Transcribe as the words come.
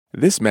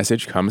This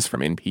message comes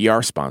from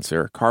NPR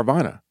sponsor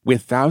Carvana.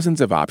 With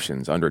thousands of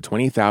options under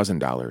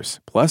 $20,000,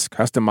 plus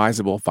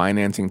customizable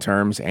financing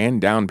terms and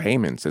down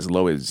payments as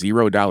low as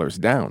 $0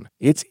 down,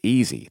 it's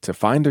easy to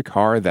find a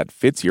car that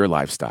fits your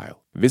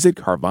lifestyle. Visit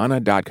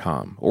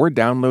Carvana.com or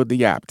download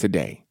the app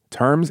today.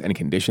 Terms and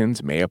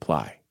conditions may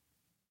apply.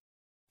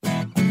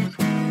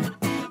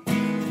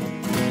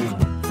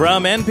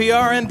 From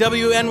NPR and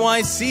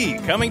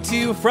WNYC, coming to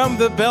you from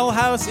the Bell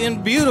House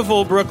in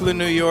beautiful Brooklyn,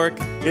 New York,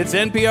 it's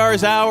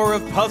NPR's hour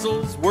of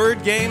puzzles,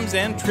 word games,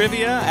 and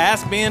trivia.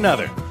 Ask Me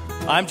Another.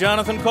 I'm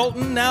Jonathan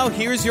Colton. Now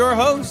here's your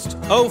host,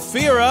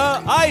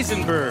 Ophira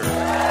Eisenberg.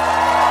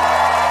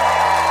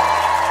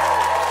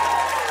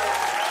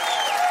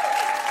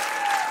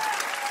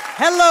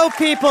 Hello,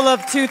 people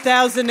of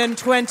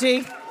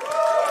 2020.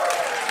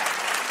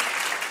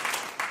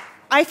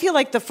 I feel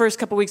like the first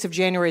couple weeks of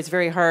January is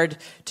very hard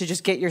to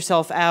just get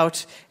yourself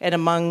out and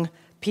among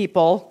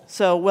people.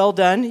 So well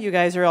done. You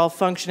guys are all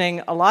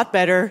functioning a lot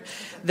better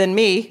than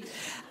me.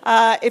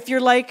 If you're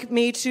like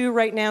me too,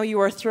 right now you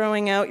are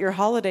throwing out your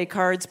holiday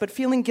cards, but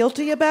feeling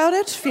guilty about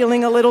it,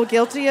 feeling a little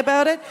guilty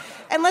about it.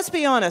 And let's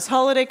be honest,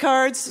 holiday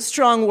cards,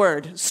 strong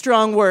word.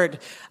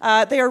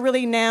 They are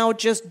really now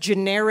just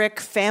generic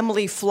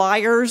family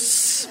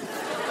flyers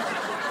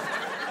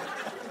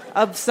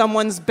of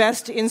someone's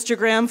best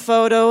Instagram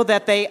photo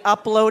that they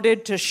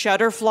uploaded to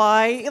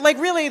Shutterfly. Like,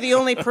 really, the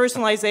only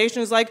personalization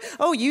is like,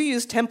 oh, you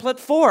use template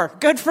 4.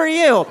 Good for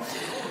you.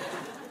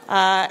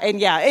 And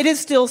yeah, it is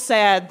still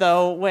sad,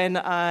 though, when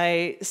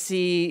I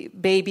see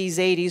baby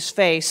Zadie's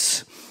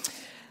face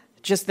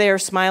just there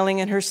smiling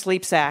in her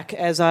sleep sack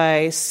as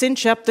I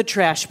cinch up the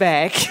trash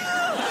bag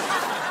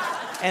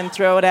and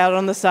throw it out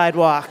on the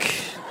sidewalk.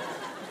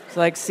 It's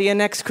like, see you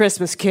next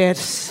Christmas, kid.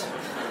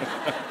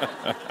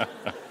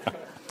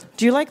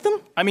 Do you like them?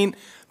 I mean,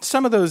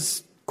 some of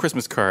those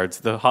Christmas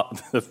cards, the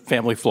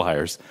family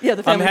flyers, yeah,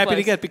 the family I'm happy flyers.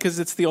 to get because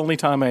it's the only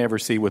time I ever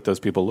see what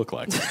those people look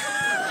like. So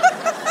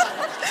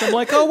I'm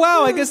like, oh,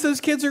 wow, I guess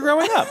those kids are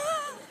growing up.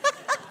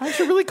 I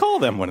should really call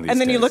them one of these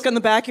And then days. you look on the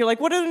back, you're like,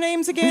 what are the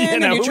names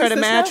again? And you try to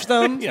match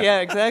them.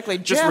 Yeah, exactly.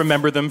 Just Jeff.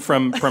 remember them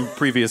from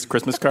previous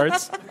Christmas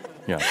cards.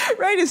 Yeah.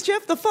 Right, is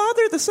Jeff the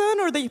father, the son,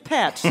 or the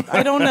pet?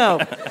 I don't know.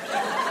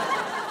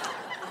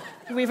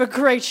 We have a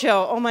great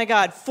show. Oh, my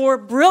God. 4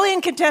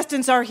 brilliant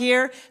contestants are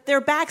here.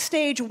 They're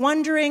backstage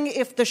wondering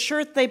if the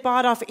shirt they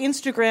bought off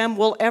Instagram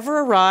will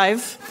ever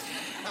arrive.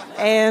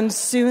 And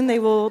soon they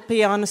will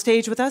be on the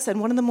stage with us,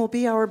 and one of them will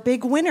be our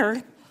big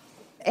winner.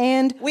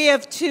 And we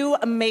have 2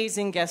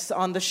 amazing guests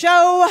on the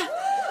show.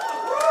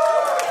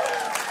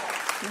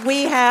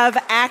 We have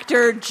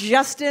actor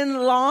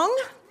Justin Long.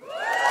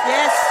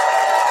 Yes.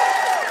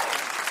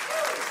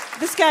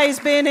 This guy has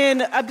been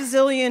in a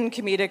bazillion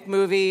comedic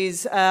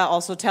movies,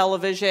 also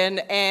television,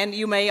 and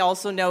you may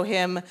also know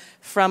him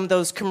from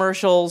those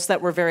commercials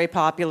that were very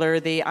popular,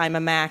 the I'm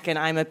a Mac and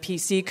I'm a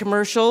PC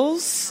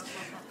commercials.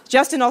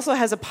 Justin also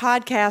has a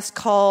podcast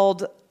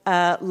called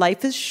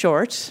Life is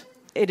Short.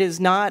 It is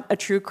not a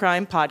true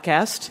crime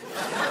podcast.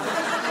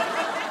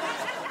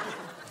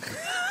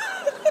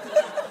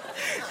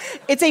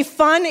 It's a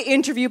fun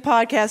interview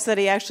podcast that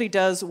he actually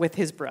does with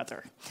his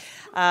brother.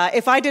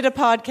 If I did a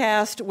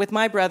podcast with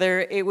my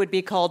brother, it would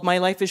be called My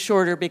Life is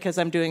Shorter because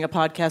I'm doing a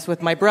podcast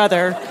with my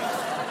brother,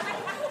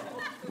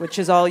 which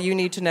is all you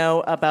need to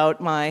know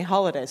about my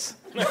holidays.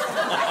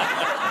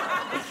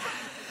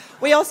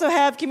 We also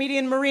have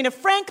comedian Marina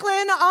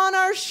Franklin on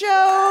our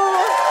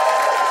show.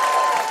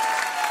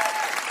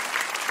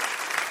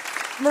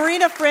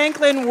 Marina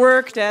Franklin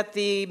worked at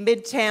the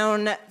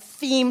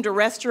Midtown-themed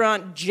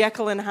restaurant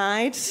Jekyll and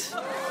Hyde.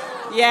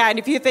 Yeah, and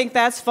if you think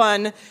that's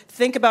fun,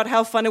 think about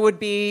how fun it would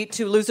be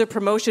to lose a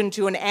promotion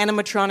to an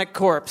animatronic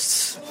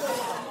corpse.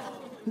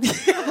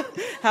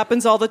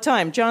 Happens all the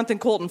time. Jonathan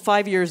Colton,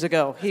 5 years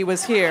ago, he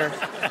was here.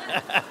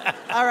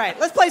 All right,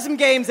 let's play some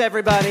games,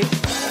 everybody.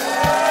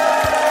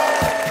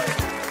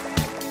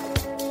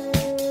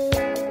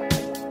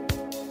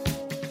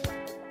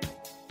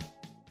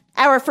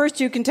 Our first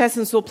 2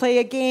 contestants will play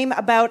a game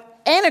about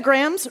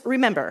anagrams.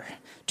 Remember,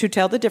 to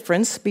tell the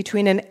difference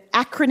between an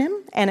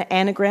acronym and an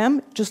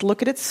anagram, just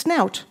look at its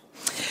snout.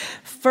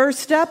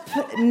 First up,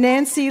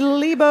 Nancy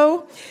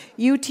Lebo.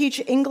 You teach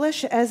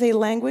English as a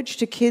language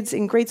to kids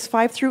in grades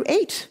 5 through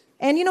 8.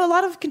 And you know, a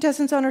lot of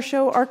contestants on our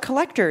show are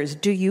collectors.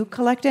 Do you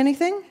collect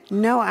anything?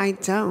 No, I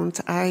don't.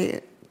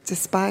 I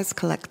despise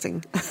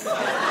collecting.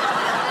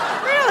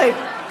 Really?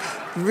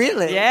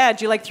 Really? Yeah,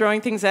 do you like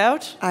throwing things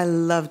out? I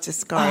love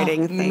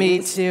discarding things.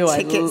 Me too.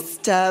 Ticket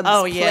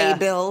stubs, yeah.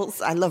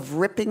 playbills. I love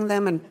ripping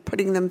them and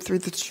putting them through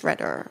the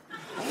shredder.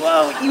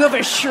 Whoa, you have a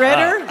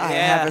shredder? I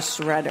have a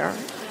shredder.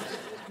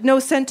 No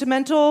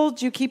sentimental?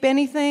 Do you keep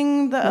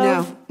anything?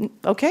 No.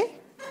 Okay.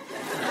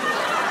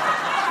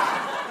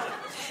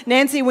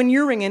 Nancy, when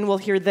you're ringing, we'll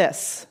hear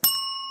this.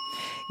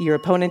 Your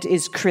opponent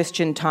is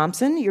Christian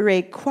Thompson. You're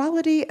a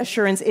quality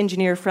assurance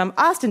engineer from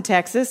Austin,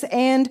 Texas,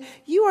 and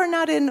you are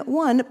not in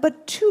one,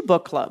 but two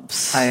book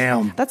clubs. I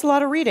am. That's a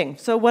lot of reading.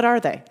 So what are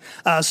they?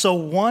 So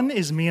one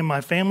is me and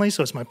my family,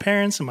 so it's my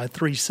parents and my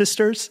 3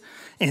 sisters.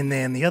 And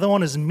then the other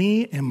one is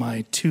me and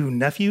my 2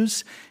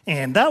 nephews.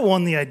 And that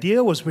one, the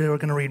idea was we were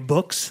going to read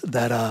books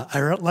that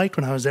I liked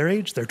when I was their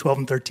age. They're 12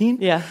 and 13.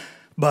 Yeah.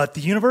 But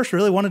the universe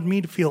really wanted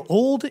me to feel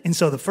old. And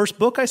so the first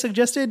book I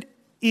suggested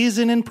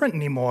isn't in print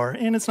anymore,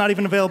 and it's not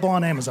even available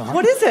on Amazon.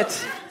 What is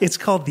it? It's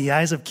called The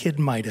Eyes of Kid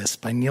Midas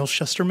by Neil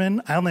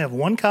Shusterman. I only have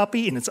 1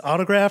 copy, and it's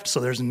autographed,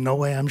 so there's no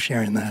way I'm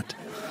sharing that.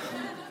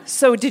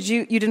 So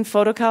you didn't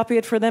photocopy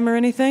it for them or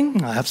anything?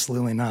 No,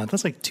 absolutely not.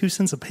 That's like 2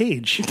 cents a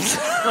page.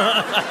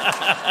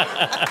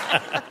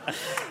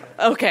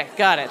 Okay,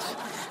 got it.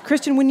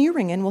 Christian, when you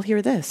ring in, we'll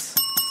hear this.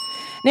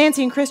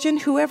 Nancy and Christian,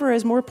 whoever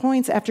has more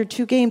points after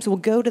 2 games will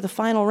go to the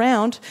final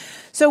round.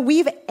 So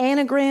we've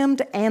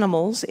anagrammed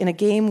animals in a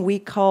game we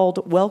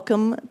called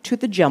Welcome to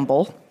the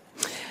Jumble.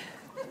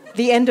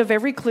 The end of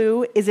every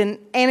clue is an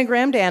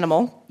anagrammed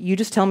animal. You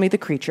just tell me the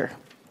creature.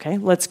 Okay,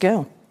 let's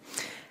go.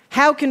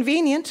 How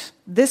convenient.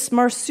 This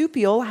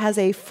marsupial has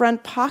a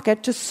front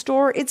pocket to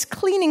store its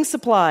cleaning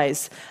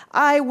supplies.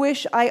 I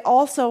wish I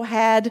also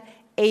had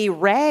a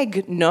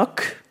rag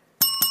nook.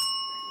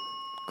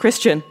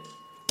 Christian.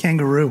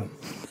 Kangaroo.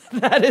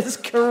 That is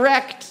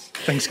correct.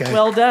 Thanks, guys.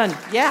 Well done.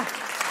 Yeah.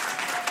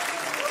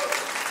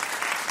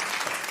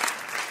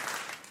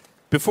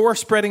 Before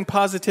spreading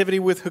positivity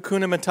with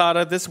Hakuna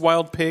Matata, this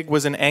wild pig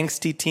was an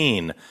angsty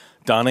teen,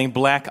 donning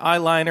black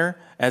eyeliner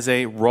as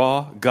a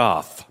raw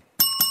goth.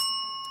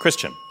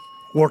 Christian.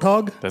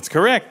 Warthog. That's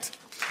correct.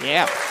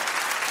 Yeah.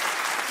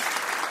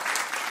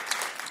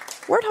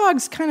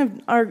 Warthogs kind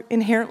of are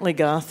inherently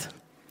goth.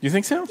 You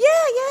think so? Yeah.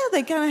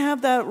 They kind of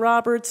have that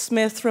Robert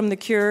Smith from The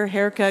Cure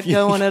haircut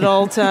going at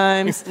all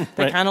times. They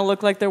Right. kind of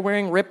look like they're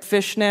wearing ripped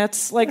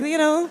fishnets. Like,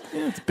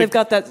 they've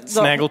got that...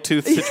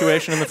 Snaggletooth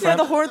situation in the front.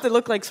 Yeah, the horn, they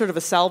look like sort of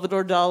a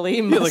Salvador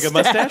Dali mustache. Like a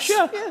mustache?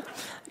 Yeah,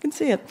 I can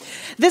see it.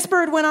 This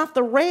bird went off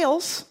the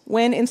rails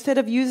when, instead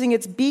of using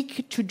its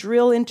beak to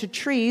drill into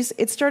trees,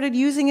 it started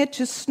using it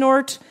to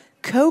snort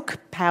coke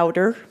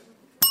powder.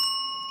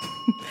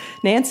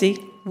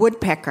 Nancy.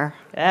 Woodpecker.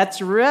 That's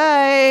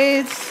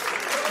right.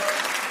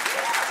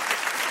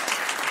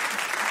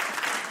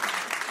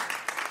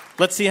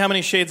 Let's see how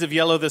many shades of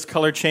yellow this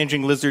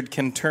color-changing lizard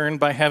can turn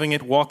by having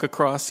it walk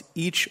across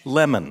each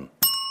lemon.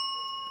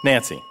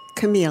 Nancy.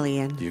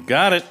 Chameleon. You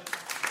got it.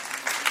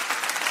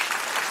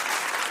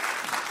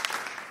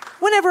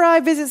 Whenever I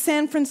visit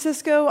San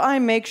Francisco, I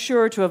make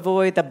sure to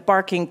avoid the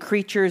barking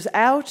creatures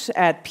out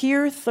at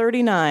Pier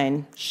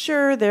 39.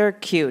 Sure, they're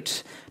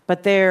cute,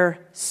 but they're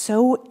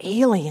so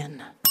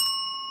alien.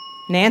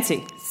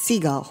 Nancy.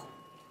 Seagull.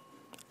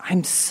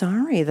 I'm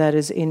sorry, that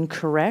is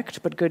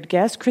incorrect, but good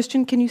guess.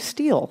 Christian, can you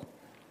steal?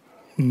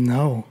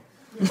 No.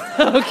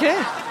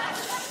 Okay.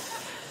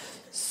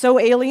 So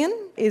alien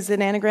is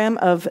an anagram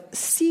of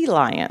sea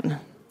lion.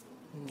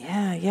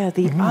 Yeah,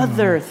 the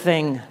other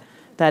thing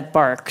that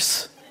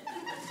barks.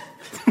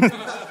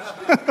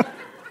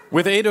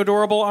 With 8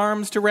 adorable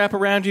arms to wrap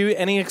around you,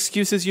 any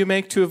excuses you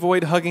make to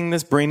avoid hugging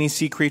this brainy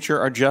sea creature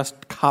are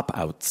just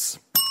cop-outs.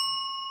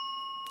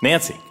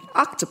 Nancy.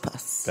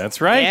 Octopus. That's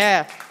right.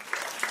 Yeah.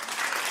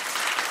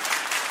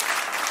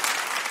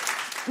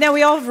 Now,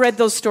 we all have read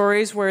those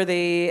stories where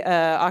the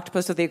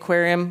octopus at the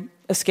aquarium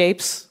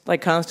escapes,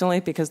 like, constantly,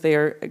 because they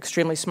are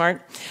extremely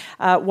smart.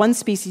 One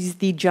species,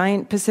 the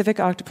giant Pacific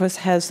octopus,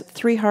 has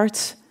 3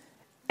 hearts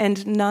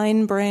and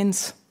 9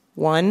 brains.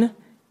 1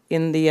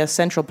 in the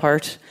central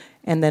part,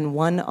 and then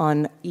 1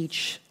 on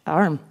each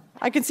arm.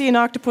 I can see an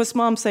octopus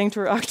mom saying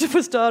to her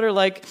octopus daughter,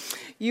 like,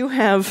 you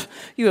have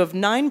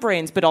 9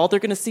 brains, but all they're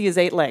going to see is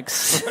 8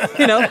 legs.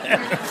 You know?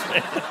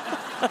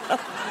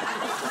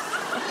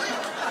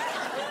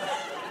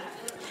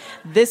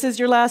 This is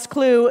your last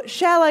clue.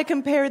 Shall I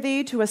compare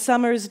thee to a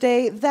summer's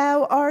day?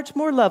 Thou art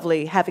more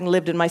lovely, having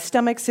lived in my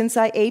stomach since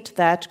I ate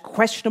that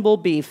questionable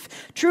beef.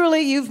 Truly,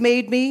 you've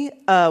made me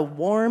a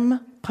warm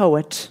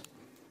poet.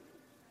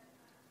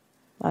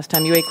 Last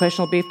time you ate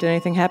questionable beef, did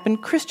anything happen?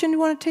 Christian, you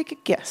want to take a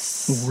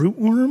guess?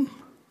 Rootworm?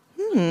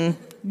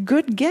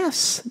 Good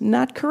guess.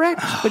 Not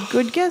correct, but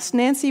good guess.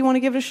 Nancy, you want to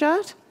give it a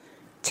shot?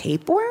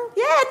 Tapeworm?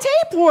 Yeah,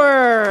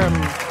 tapeworm.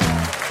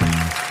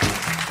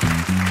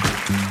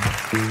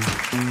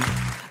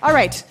 All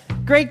right,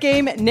 great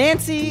game.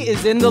 Nancy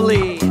is in the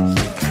lead.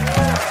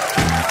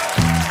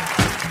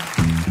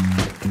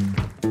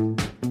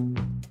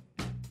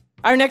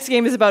 Our next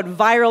game is about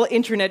viral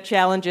internet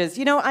challenges.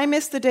 You know, I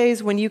miss the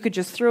days when you could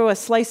just throw a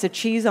slice of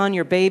cheese on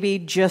your baby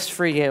just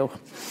for you.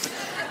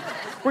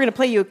 We're going to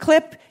play you a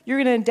clip. You're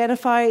going to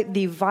identify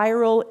the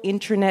viral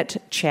internet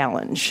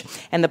challenge.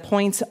 And the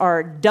points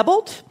are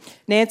doubled.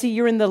 Nancy,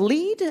 you're in the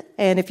lead.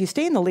 And if you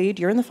stay in the lead,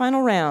 you're in the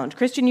final round.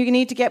 Christian, you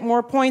need to get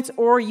more points,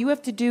 or you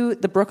have to do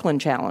the Brooklyn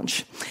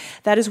challenge.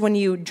 That is when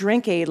you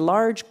drink a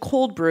large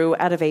cold brew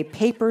out of a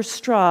paper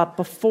straw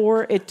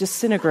before it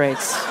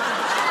disintegrates.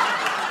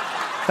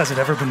 Has it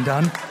ever been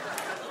done?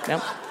 No.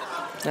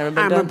 Never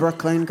been I'm done? a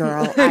Brooklyn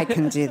girl. I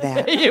can do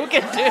that. You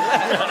can do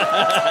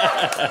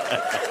that.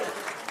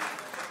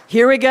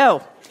 Here we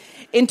go.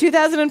 In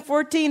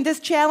 2014, this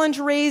challenge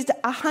raised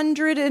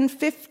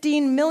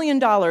 $115 million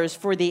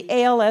for the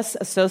ALS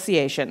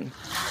Association.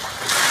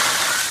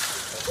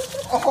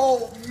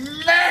 Oh,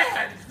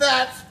 man,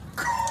 that's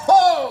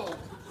cold!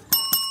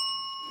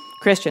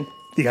 Christian.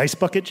 The Ice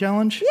Bucket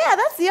Challenge? Yeah,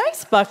 that's the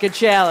Ice Bucket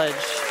Challenge.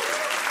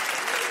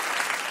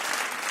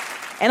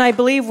 And I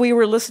believe we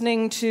were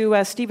listening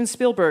to Steven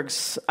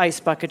Spielberg's Ice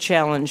Bucket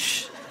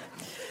Challenge.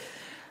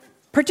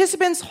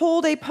 Participants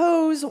hold a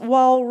pose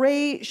while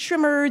Ray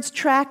Shrimard's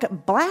track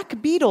Black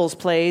Beatles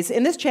plays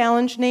in this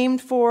challenge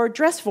named for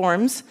dress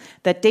forms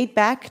that date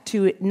back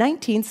to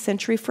 19th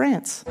century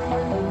France. Ray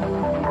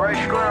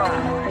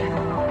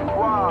Shrimard,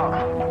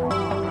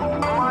 wow,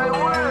 my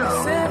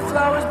will. Sent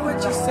flowers,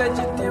 but you said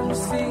you didn't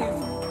receive.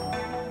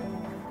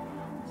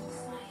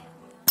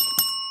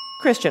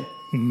 Christian.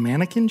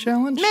 Mannequin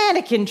Challenge?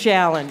 Mannequin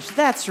Challenge,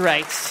 that's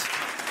right.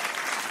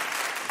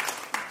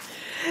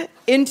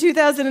 In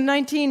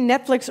 2019,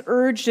 Netflix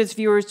urged its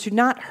viewers to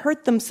not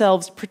hurt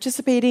themselves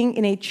participating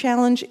in a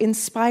challenge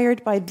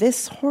inspired by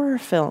this horror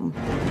film.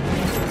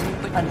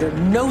 Under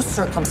no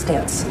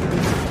circumstance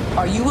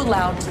are you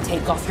allowed to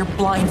take off your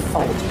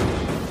blindfold.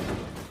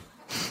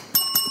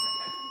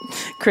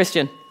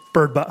 Christian.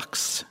 Bird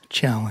Box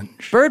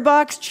Challenge. Bird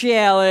Box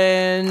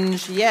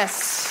Challenge,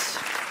 yes.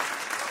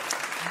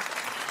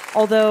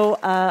 Although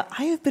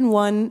I have been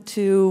one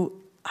to,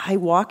 I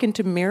walk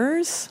into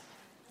mirrors.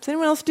 Does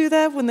anyone else do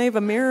that? When they have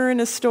a mirror in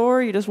a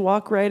store, you just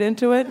walk right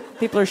into it?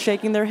 People are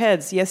shaking their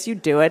heads. Yes, you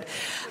do it.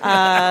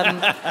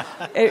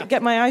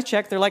 Get my eyes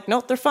checked. They're like,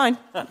 nope, they're fine.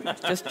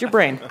 Just your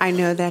brain. I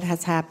know that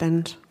has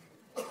happened.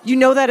 You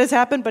know that has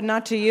happened, but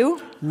not to you?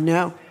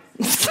 No.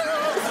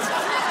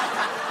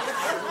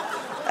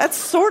 That's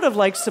sort of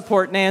like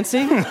support,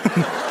 Nancy.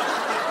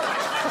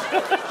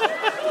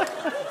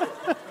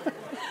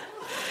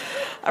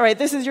 All right,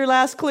 this is your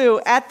last clue.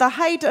 At the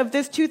height of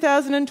this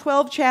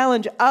 2012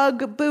 challenge,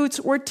 Ugg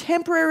boots were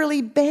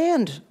temporarily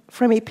banned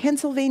from a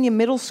Pennsylvania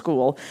middle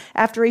school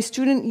after a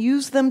student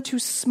used them to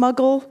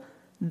smuggle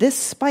this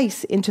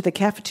spice into the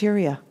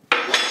cafeteria.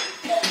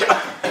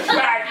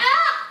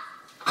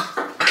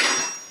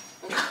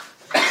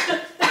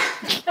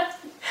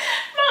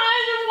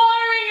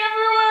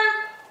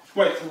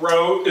 My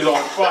throat is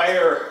on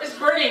fire. It's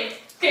burning.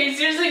 Okay,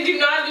 seriously, do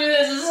not do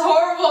this. This is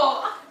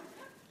horrible.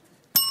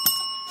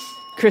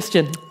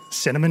 Christian.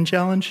 Cinnamon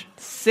Challenge?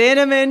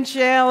 Cinnamon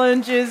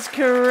Challenge is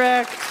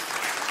correct.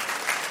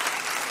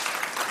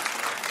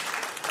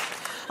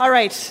 All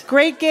right,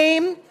 great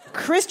game.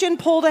 Christian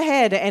pulled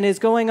ahead and is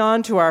going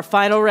on to our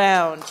final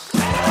round.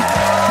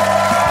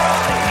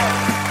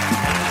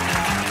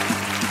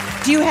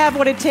 Do you have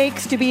what it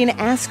takes to be an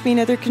Ask Me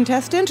Another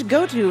contestant?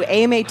 Go to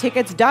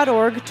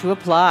amatickets.org to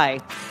apply.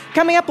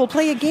 Coming up, we'll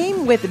play a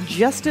game with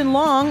Justin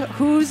Long,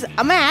 who's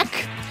a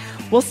Mac.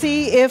 We'll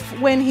see if,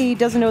 when he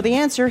doesn't know the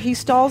answer, he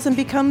stalls and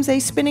becomes a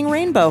spinning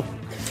rainbow.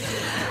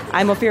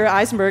 I'm Ophira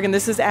Eisenberg, and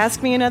this is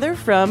Ask Me Another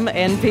from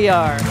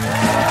NPR.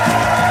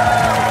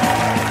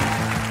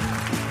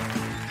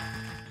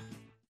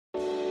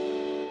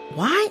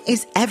 Why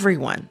is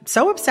everyone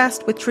so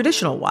obsessed with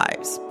traditional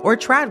wives or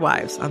trad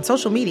wives on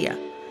social media?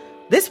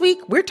 This week,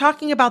 we're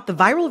talking about the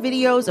viral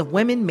videos of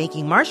women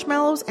making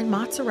marshmallows and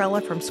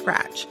mozzarella from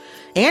scratch,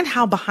 and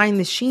how behind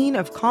the sheen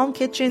of calm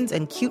kitchens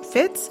and cute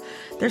fits,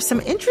 there's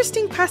some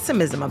interesting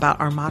pessimism about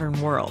our modern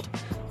world.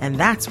 And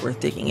that's worth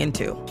digging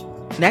into.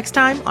 Next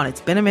time on It's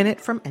Been a Minute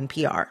from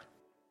NPR.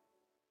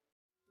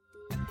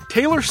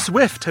 Taylor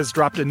Swift has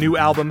dropped a new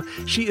album.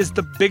 She is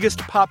the biggest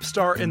pop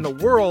star in the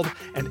world,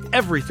 and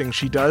everything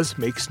she does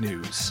makes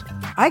news.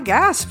 I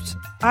gasped.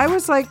 I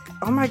was like,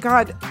 oh my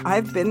God,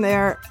 I've been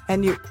there,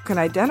 and you can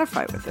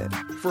identify with it.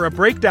 For a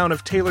breakdown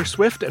of Taylor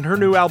Swift and her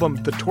new album,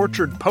 The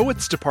Tortured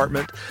Poets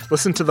Department,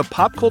 listen to the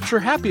Pop Culture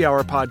Happy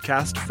Hour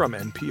podcast from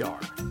NPR.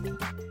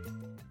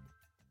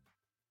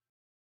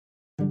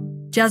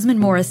 Jasmine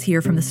Morris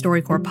here from the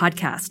StoryCorps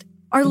podcast.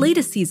 Our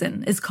latest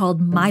season is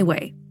called My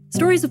Way.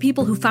 Stories of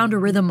people who found a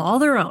rhythm all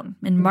their own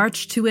and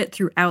marched to it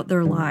throughout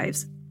their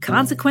lives.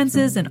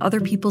 Consequences and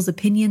other people's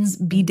opinions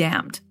be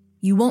damned.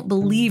 You won't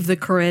believe the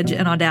courage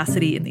and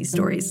audacity in these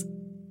stories.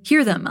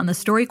 Hear them on the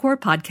StoryCorps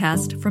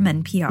podcast from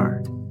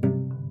NPR.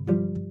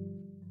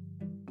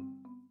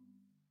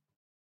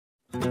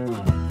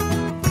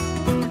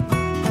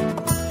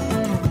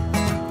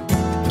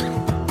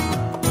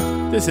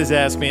 This is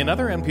Ask Me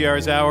Another,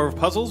 NPR's hour of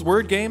puzzles,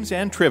 word games,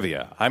 and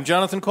trivia. I'm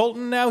Jonathan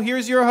Colton. Now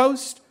here's your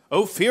host,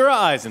 Ophira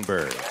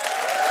Eisenberg.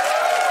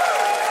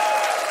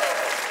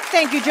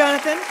 Thank you,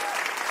 Jonathan.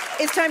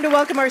 It's time to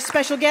welcome our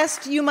special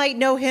guest. You might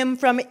know him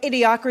from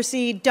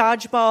Idiocracy,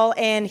 Dodgeball,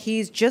 and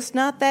He's Just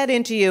Not That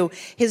Into You.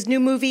 His new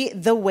movie,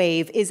 The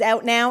Wave, is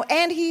out now,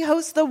 and he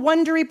hosts the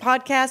Wondery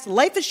podcast,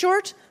 Life is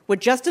Short, with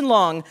Justin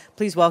Long.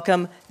 Please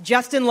welcome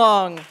Justin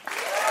Long.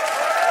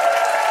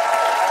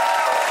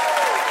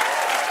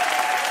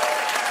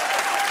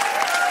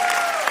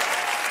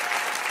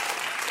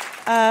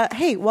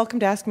 Hey, welcome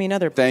to Ask Me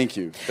Another. Thank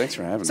you. Thanks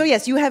for having me. So,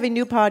 yes, you have a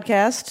new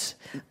podcast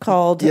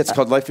called... Yeah, it's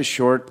called Life is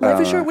Short.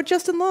 Life is Short with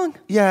Justin Long.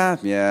 Yeah.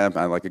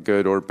 I like a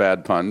good or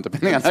bad pun,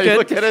 depending on how you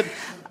look at it.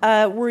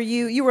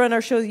 You were on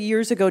our show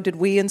years ago. Did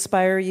we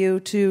inspire you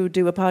to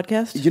do a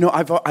podcast? You know,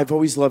 I've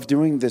always loved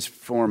doing this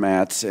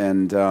format,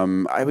 and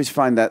I always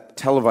find that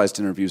televised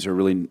interviews are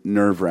really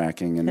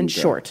nerve-wracking. And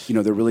short.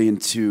 They're really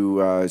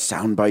into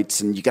sound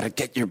bites, and you got to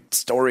get your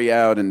story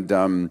out,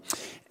 and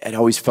it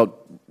always felt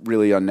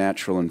really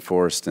unnatural and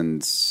forced,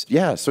 and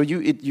so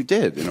you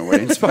did, in a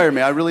way, inspire me.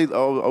 I really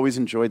always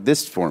enjoyed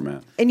this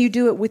format. And you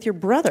do it with your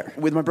brother.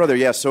 With my brother,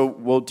 yeah. So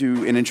we'll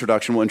do an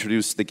introduction, we'll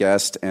introduce the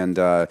guest, and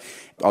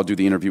I'll do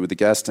the interview with the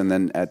guest, and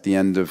then at the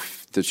end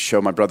of the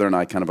show, my brother and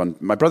I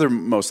my brother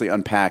mostly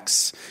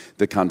unpacks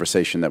the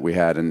conversation that we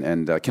had,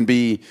 and can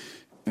be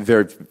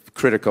very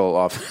critical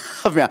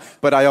of me,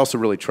 but I also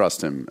really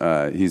trust him.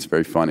 He's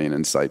very funny and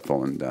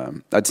insightful,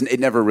 and it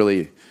never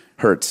really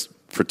hurts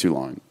for too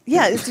long.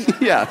 Yeah.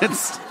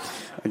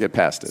 I get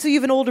past it. So you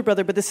have an older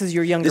brother, but this is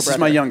your younger brother. This is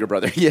my younger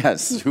brother,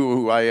 yes,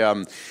 who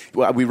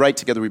we write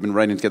together. We've been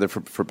writing together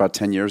for about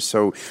 10 years.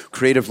 So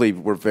creatively,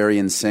 we're very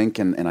in sync,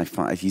 and I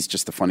find he's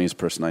just the funniest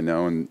person I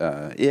know. And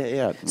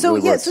So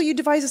really so you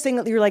devised this thing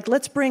that you're like,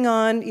 let's bring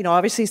on,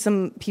 obviously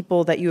some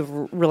people that you have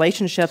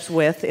relationships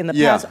with in the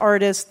past,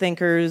 artists,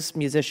 thinkers,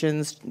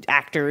 musicians,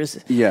 actors.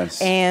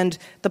 Yes. And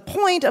the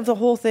point of the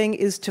whole thing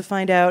is to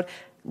find out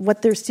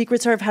what their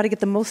secrets are of how to get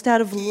the most out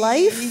of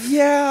life?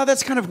 Yeah,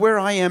 that's kind of where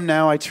I am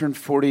now. I turned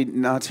 40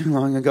 not too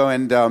long ago,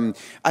 and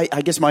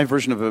I guess my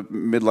version of a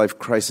midlife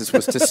crisis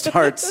was to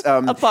start...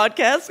 a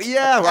podcast?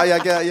 Yeah.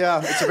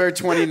 It's a very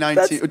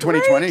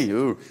 2020.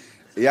 Ooh.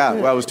 Yeah,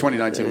 well, it was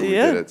 2019 when we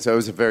did it. So it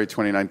was a very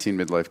 2019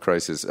 midlife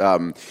crisis.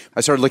 I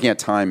started looking at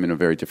time in a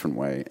very different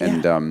way,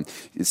 and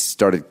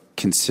started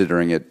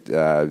considering it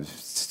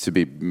to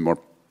be more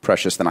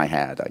precious than I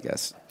had, I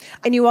guess.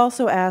 And you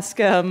also ask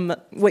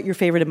what your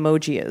favorite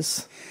emoji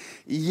is.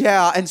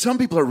 Yeah, and some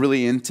people are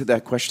really into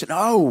that question.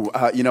 They'll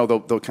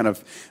kind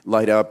of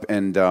light up,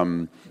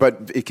 and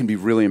but it can be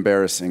really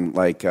embarrassing.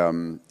 Like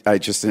I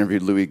just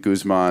interviewed Louis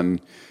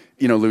Guzman.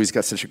 Louis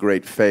got such a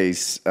great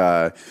face,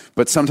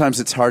 but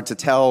sometimes it's hard to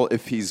tell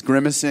if he's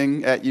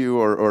grimacing at you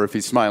or if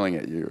he's smiling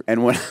at you.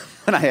 And when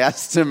I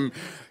asked him,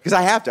 because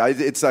I have to,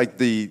 it's like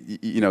the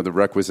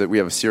requisite. We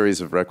have a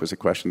series of requisite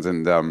questions,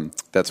 and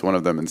that's one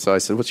of them. And so I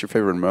said, "What's your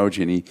favorite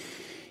emoji?" And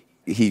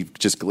he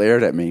just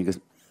glared at me. He goes,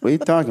 "What are you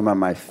talking about?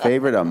 My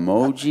favorite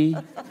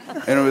emoji?"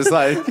 And it was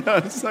like,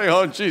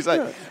 oh, geez.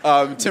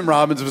 Tim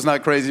Robbins was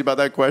not crazy about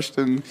that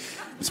question.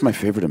 It's my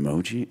favorite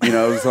emoji. It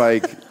was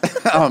like,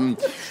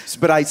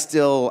 but I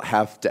still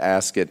have to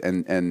ask it.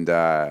 And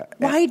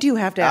why do you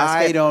have to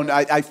ask it?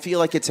 I feel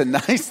like it's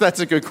that's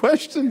a good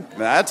question.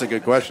 That's a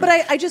good question.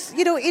 But I just,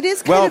 it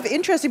is kind of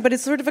interesting, but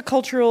it's sort of a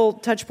cultural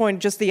touch point,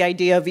 just the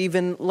idea of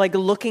even like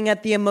looking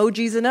at the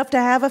emojis enough to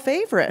have a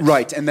favorite.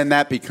 Right. And then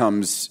that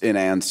becomes an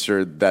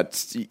answer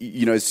that's,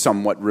 is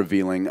somewhat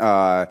revealing.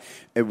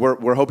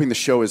 We're hoping the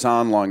show is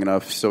on long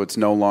enough so it's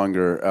no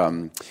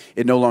longer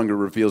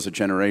reveals a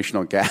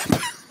generational gap.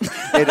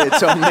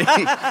 It's only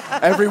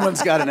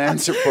everyone's got an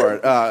answer for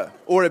it,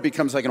 or it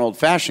becomes like an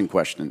old-fashioned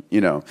question.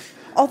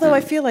 Although I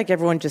feel like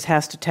everyone just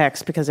has to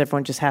text because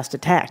everyone just has to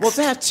text. Well,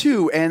 that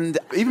too, and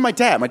even my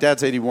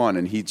dad's 81,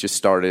 and he just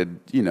started.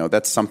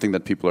 That's something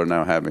that people are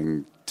now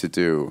having to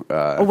do.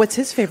 What's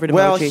his favorite emoji?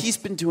 Well, he's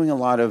been doing a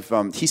lot of.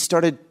 He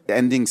started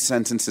ending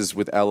sentences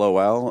with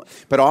LOL,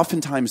 but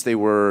oftentimes they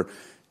were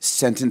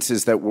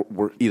sentences that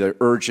were either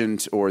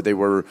urgent or they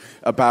were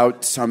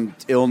about some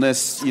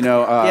illness.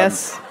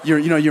 Yes.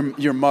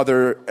 Your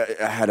mother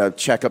had a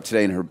checkup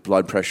today and her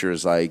blood pressure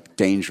is like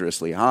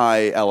dangerously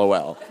high.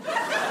 LOL.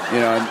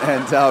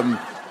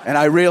 And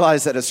I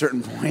realized at a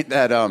certain point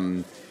that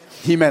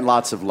he meant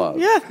lots of love.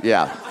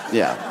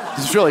 Yeah.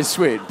 It's really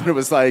sweet, but it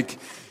was like,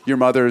 your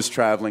mother is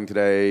traveling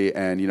today,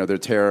 and their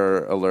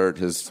terror alert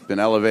has been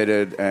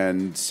elevated,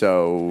 and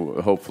so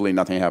hopefully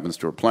nothing happens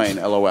to her plane.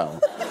 LOL.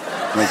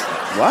 I'm like,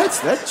 what?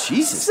 That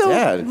Jesus, so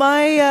Dad.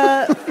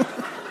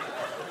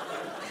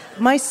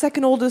 My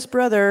second oldest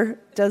brother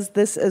does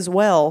this as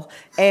well,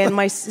 and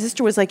my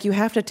sister was like, "You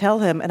have to tell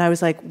him," and I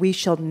was like, "We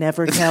shall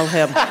never tell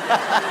him.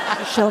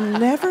 Shall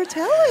never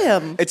tell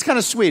him." It's kind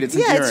of sweet. It's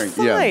endearing. It's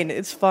fine. Yeah.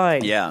 It's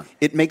fine. Yeah.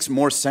 It makes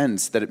more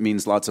sense that it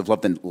means lots of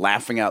love than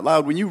laughing out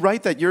loud. When you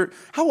write that,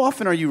 how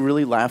often are you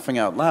really laughing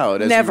out loud?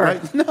 Never.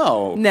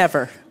 No.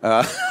 Never.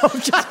 I'm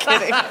just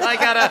kidding.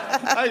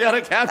 I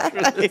gotta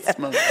capture this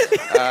moment.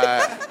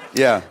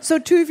 Yeah. So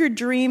 2 of your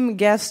dream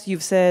guests,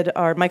 you've said,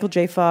 are Michael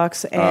J.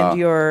 Fox and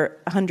your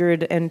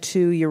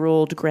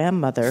 102-year-old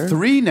grandmother.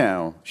 3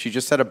 now. She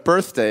just had a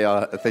birthday.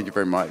 Thank you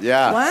very much.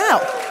 Yeah.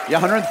 Wow. Yeah,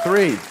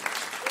 103.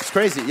 It's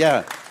crazy,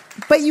 yeah.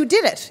 But you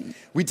did it.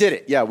 We did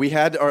it, yeah. We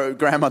had our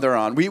grandmother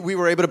on. We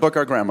were able to book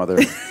our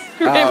grandmother. You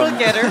were able to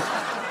get her.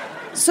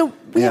 So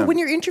when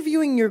you're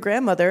interviewing your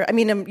grandmother, I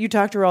mean, you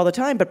talk to her all the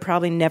time, but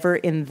probably never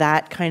in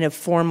that kind of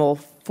formal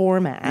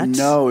format.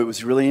 No, it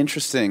was really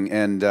interesting.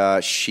 And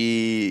I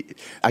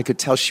could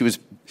tell she was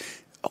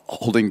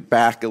holding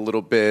back a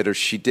little bit, or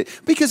she did,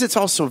 because it's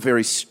also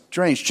very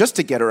strange just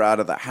to get her out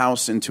of the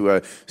house into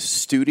a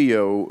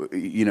studio,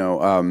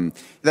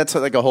 that's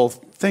like a whole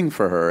thing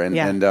for her.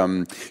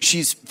 And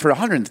she's, for a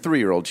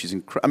 103-year-old, she's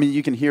I mean,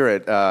 you can hear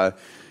it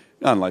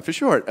on Life is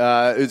Short.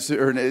 It's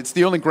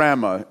the only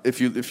grandma, if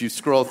you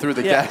scroll through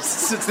the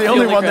guests. It's the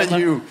only one grandma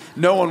that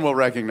no one will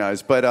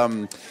recognize.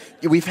 But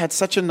we've had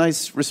such a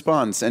nice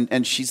response,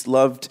 and she's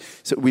loved.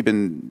 So we've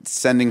been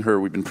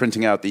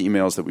printing out the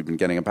emails that we've been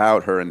getting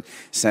about her and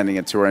sending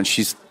it to her, and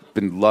she's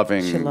been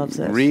loving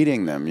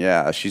reading them.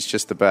 Yeah, she's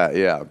just the best.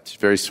 Yeah, she's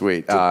very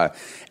sweet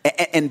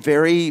and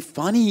very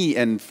funny.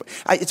 And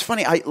it's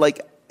funny.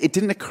 It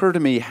didn't occur to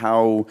me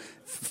how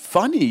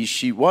funny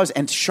she was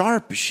and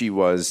sharp she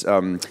was.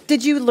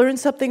 Did you learn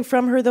something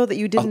from her, though, that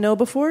you didn't know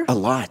before? A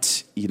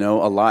lot,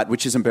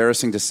 which is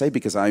embarrassing to say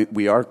because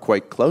we are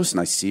quite close and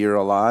I see her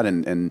a lot.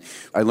 And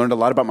I learned a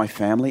lot about my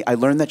family. I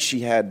learned that she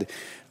had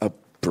a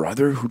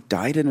brother who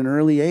died at an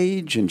early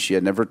age and she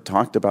had never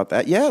talked about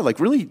that. Yeah, like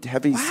really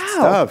heavy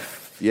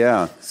stuff.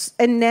 Yeah.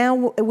 And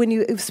now, have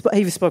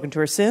you spoken to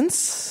her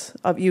since?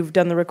 You've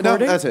done the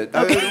recording? No, that's it.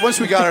 Okay. Once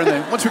we got her in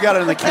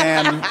the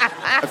can,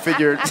 I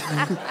figured.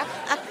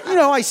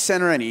 I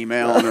sent her an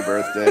email on her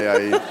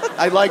birthday.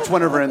 I liked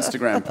one of her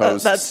Instagram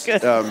posts. That's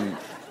good.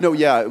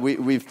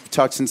 We've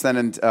talked since then,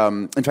 and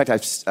in fact,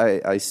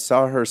 I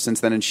saw her since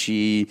then, and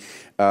she's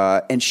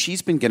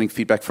been getting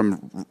feedback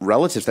from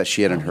relatives that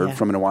she hadn't heard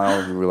from in a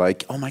while, who were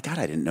like, "Oh my God,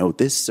 I didn't know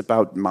this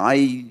about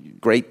my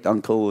great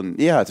uncle," and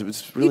it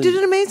was really. You did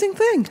an amazing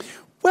thing.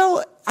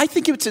 Well, I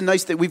think it's a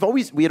nice thing. We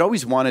had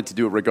always wanted to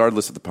do it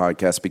regardless of the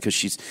podcast because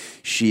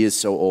she is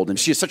so old and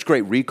she has such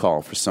great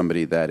recall for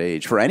somebody that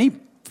age, for any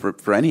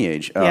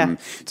age.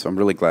 So I'm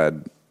really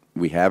glad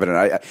we have it.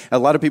 And a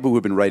lot of people who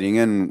have been writing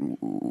in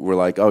were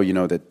like, "Oh,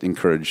 that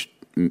encouraged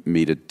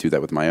me to do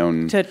that with my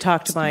own to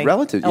talk to my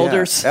relatives,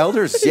 elders."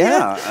 Elders,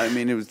 yeah. I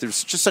mean,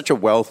 there's just such a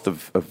wealth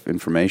of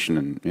information,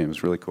 and it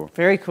was really cool.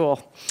 Very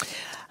cool.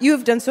 You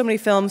have done so many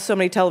films, so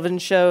many television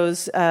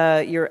shows.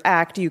 You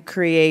act, you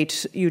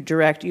create, you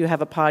direct, you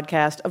have a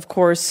podcast. Of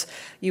course,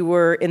 you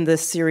were in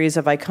this series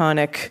of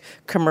iconic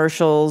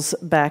commercials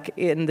back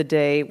in the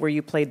day where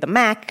you played the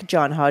Mac.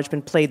 John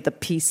Hodgman played the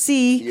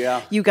PC.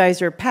 Yeah. You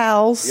guys are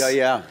pals.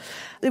 Yeah.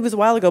 It was a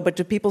while ago, but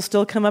do people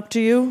still come up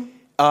to you?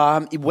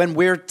 When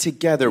we're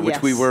together,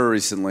 which we were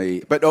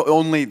recently, but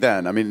only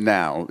then. I mean,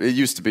 now. It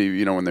used to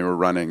be, when they were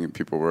running,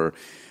 people were...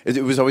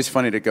 It was always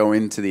funny to go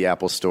into the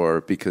Apple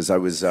store because I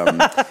was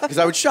because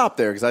I would shop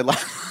there because I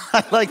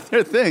like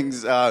their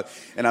things, and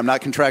I'm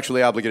not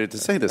contractually obligated to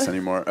say this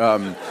anymore.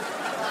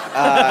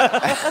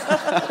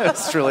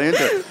 It's really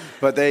into it.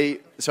 But I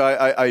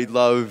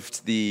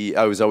loved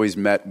I was always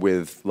met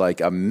with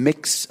like a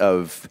mix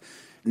of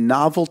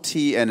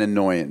novelty and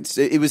annoyance.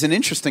 It was an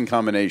interesting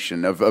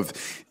combination of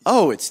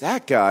it's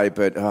that guy,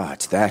 but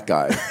it's that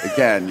guy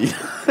again.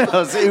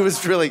 It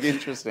was really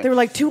interesting. They were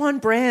like, too on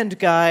brand,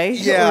 guy.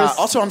 Yeah.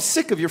 Also, I'm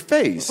sick of your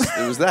face.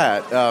 It was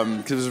that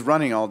because it was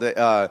running all day.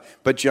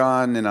 But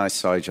John and I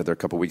saw each other a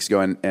couple weeks ago,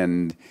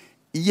 and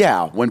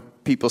when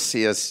people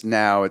see us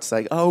now, it's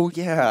like, oh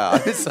yeah.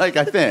 It's like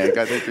I think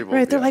people.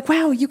 Right? They're like,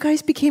 wow, you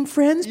guys became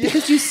friends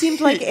because you seemed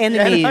like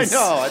enemies. I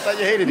know. I thought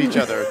you hated each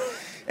other.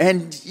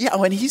 And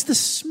and he's the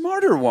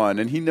smarter one,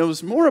 and he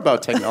knows more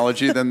about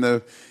technology than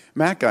the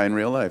Mac guy in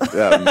real life.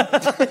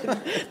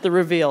 The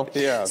reveal.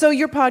 Yeah. So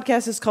your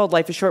podcast is called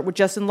Life is Short with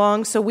Justin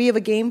Long. So we have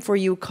a game for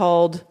you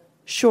called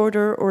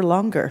Shorter or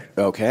Longer.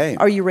 Okay.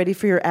 Are you ready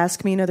for your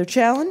Ask Me Another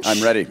challenge?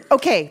 I'm ready.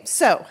 Okay,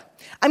 so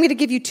I'm going to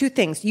give you two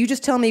things. You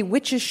just tell me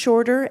which is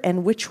shorter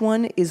and which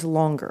one is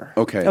longer.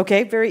 Okay.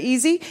 Okay, very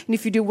easy. And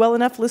if you do well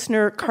enough,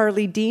 listener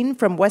Carly Dean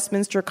from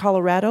Westminster,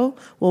 Colorado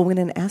will win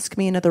an Ask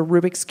Me Another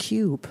Rubik's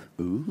Cube.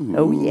 Ooh.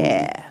 Oh,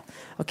 yeah.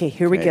 Okay,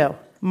 here we go.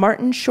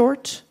 Martin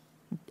Short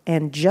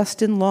and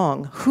Justin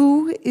Long.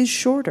 Who is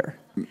shorter?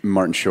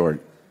 Martin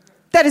Short.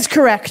 That is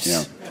correct.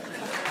 Yeah.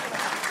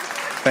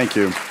 Thank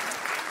you.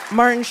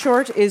 Martin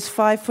Short is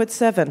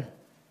 5'7".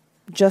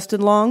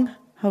 Justin Long,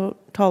 how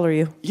tall are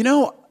you?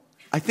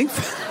 I think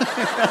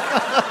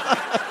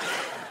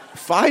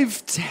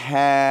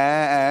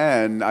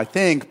 5'10", I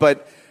think,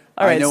 but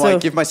I know I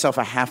give myself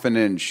a half an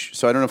inch,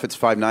 so I don't know if it's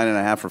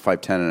 5'9.5" or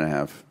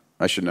 5'10.5".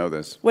 I should know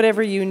this.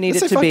 Whatever you need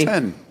Let's it say to be.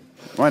 5'10".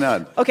 Why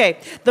not? Okay,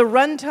 the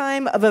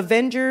runtime of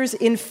Avengers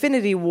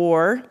Infinity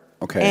War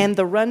and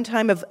the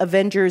runtime of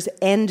Avengers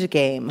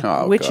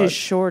Endgame. Which is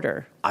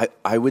shorter?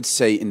 I would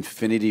say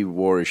Infinity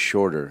War is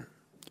shorter.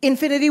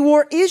 Infinity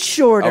War is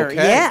shorter,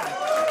 yeah.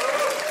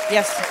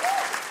 Yes.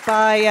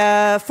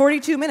 By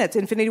 42 minutes.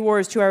 Infinity War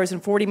is 2 hours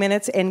and 40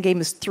 minutes. Endgame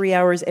is 3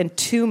 hours and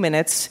 2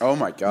 minutes. Oh,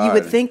 my God. You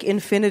would think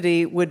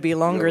Infinity would be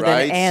longer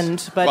than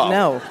End, but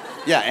no.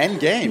 Yeah,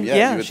 Endgame.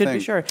 Yeah, it should be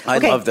sure. I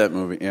love that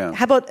movie, yeah.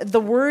 How about the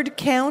word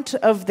count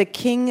of the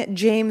King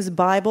James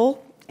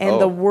Bible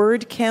and the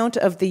word count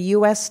of the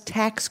U.S.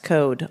 tax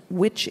code?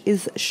 Which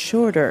is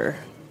shorter?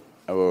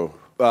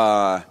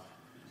 I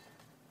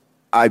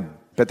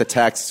bet the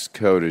tax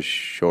code is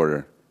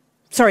shorter.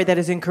 Sorry, that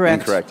is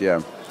incorrect. Incorrect,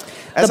 yeah.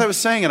 As I was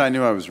saying it, I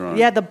knew I was wrong.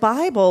 Yeah, the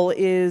Bible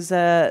is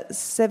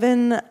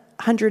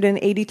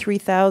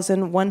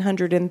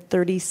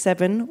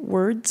 783,137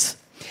 words.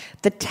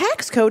 The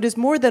tax code is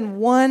more than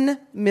 1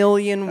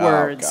 million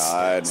words. Oh,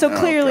 God. So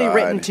clearly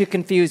written to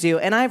confuse you.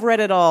 And I've read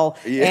it all.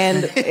 Yeah.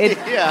 And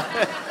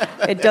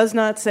it does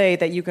not say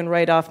that you can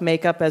write off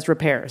makeup as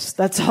repairs.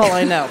 That's all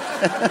I know.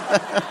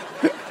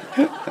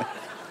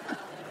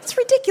 It's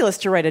ridiculous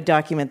to write a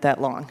document that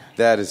long.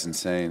 That is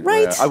insane.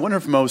 Right? Yeah. I wonder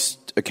if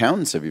most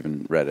accountants have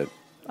even read it.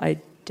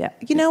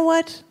 You know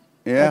what?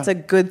 Yeah. That's a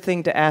good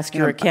thing to ask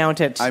your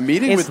accountant. I'm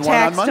meeting It's with one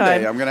on tax Monday.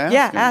 time. I'm going to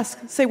ask him. ask.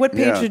 Say, what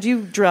page did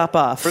you drop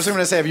off? First I'm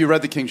going to say, have you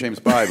read the King James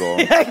Bible?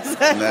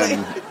 Exactly. And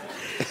then...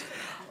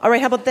 All right,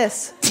 how about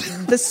this?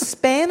 The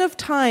span of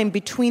time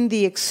between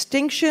the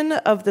extinction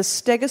of the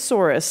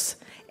Stegosaurus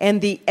and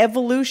the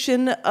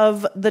evolution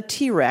of the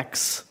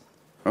T-Rex.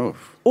 Oh.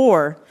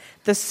 Or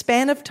the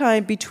span of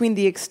time between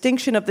the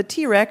extinction of the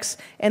T-Rex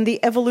and the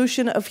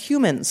evolution of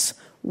humans.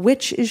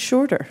 Which is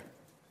shorter?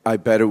 I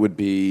bet it would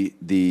be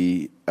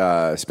the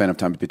span of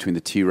time between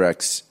the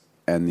T-Rex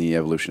and the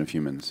evolution of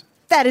humans.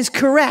 That is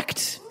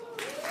correct.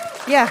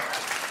 Yeah.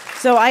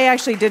 So I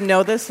actually didn't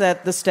know this,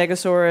 that the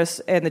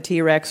Stegosaurus and the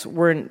T-Rex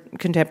weren't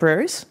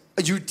contemporaries.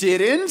 You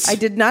didn't? I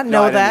did not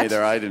know that.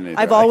 I didn't either.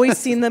 I've always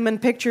seen them in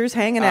pictures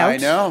hanging out. I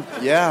know,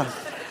 yeah.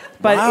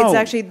 But Wow. it's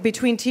actually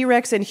between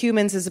T-Rex and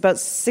humans is about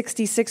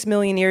 66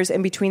 million years,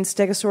 and between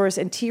Stegosaurus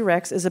and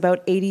T-Rex is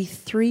about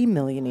 83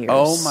 million years.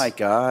 Oh, my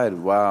God.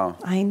 Wow.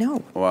 I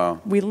know.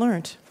 Wow. We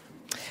learned.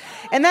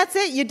 And that's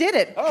it. You did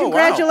it. Oh,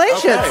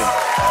 Congratulations. wow.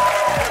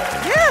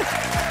 Okay.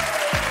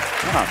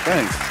 Yeah. Wow,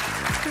 thanks.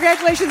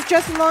 Congratulations,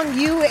 Justin Long.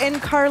 You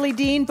and Carly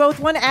Dean both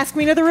won Ask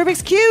Me Another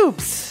Rubik's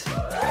Cubes.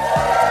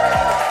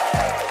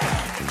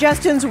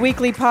 Justin's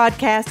weekly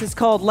podcast is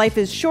called Life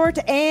is Short,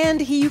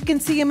 and you can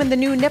see him in the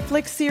new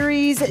Netflix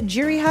series,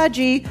 Jiri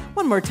Haji.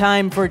 One more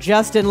time for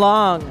Justin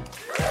Long.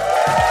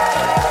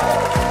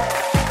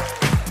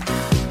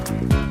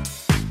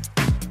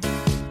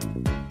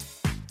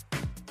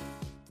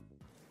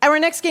 Our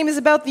next game is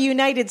about the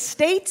United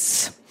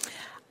States.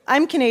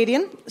 I'm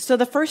Canadian, so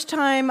the first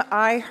time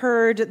I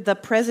heard the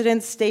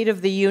President's State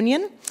of the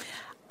Union,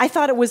 I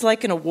thought it was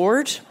like an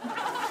award.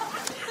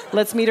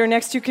 Let's meet our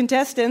next two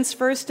contestants.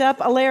 First up,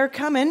 Alaire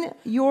Cummin.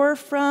 You're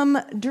from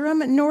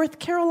Durham, North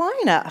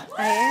Carolina.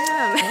 I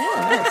am.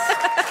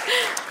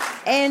 Yes.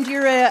 And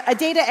you're a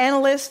data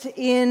analyst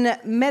in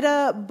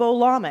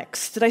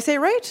metabolomics. Did I say it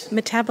right?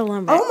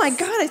 Metabolomics. Oh my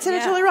God, I said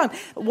it totally wrong.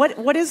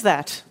 What is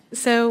that?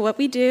 So what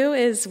we do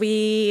is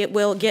we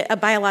will get a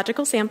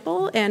biological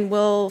sample and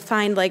we'll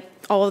find like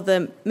all of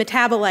the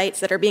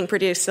metabolites that are being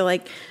produced. So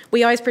like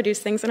we always produce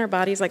things in our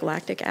bodies like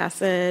lactic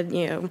acid,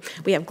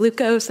 we have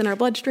glucose in our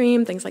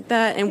bloodstream, things like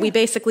that. And we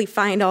basically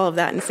find all of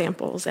that in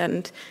samples.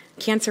 And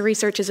cancer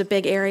research is a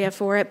big area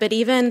for it. But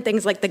even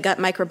things like the gut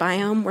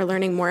microbiome, we're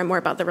learning more and more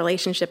about the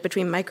relationship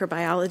between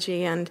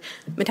microbiology and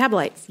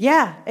metabolites.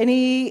 Yeah.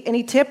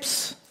 Any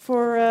tips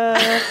for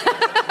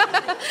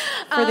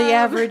the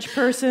average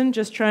person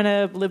just trying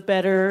to live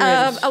better?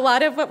 A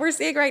lot of what we're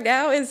seeing right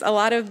now is a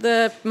lot of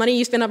the money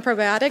you spend on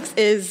probiotics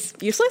is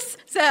useless.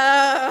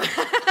 So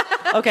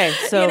okay,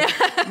 so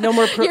no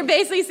more. You're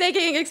basically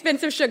taking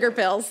expensive sugar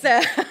pills.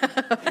 So.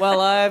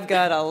 Well, I've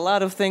got a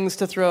lot of things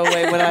to throw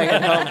away when I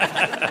get home.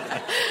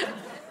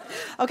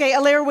 Okay,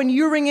 Alaire, when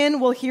you ring in,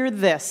 we'll hear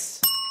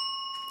this.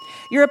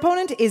 Your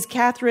opponent is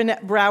Catherine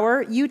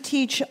Brower. You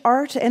teach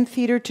art and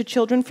theater to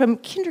children from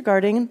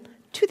kindergarten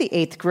to the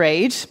 8th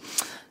grade.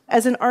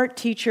 As an art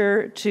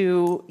teacher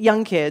to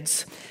young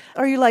kids,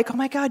 are you like, oh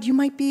my God, you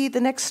might be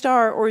the next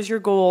star, or is your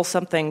goal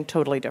something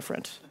totally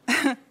different?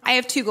 I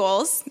have two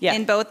goals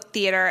in both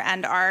theater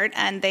and art,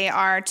 and they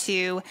are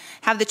to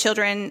have the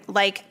children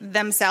like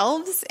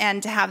themselves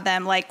and to have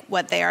them like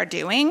what they are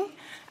doing.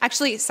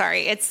 Actually,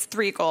 sorry, it's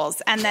 3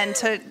 goals. And then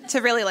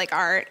to really like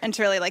art and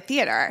to really like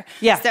theater.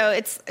 Yeah. So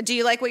it's, do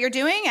you like what you're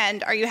doing?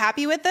 And are you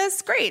happy with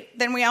this? Great.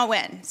 Then we all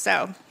win.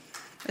 So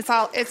it's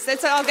all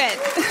good.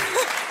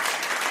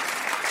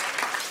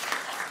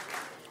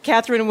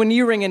 Catherine, when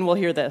you ring in, we'll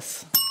hear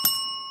this.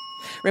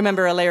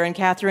 Remember, Alaire and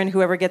Catherine,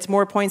 whoever gets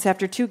more points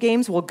after 2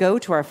 games will go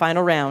to our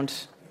final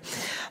round.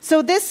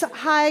 So this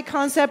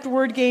high-concept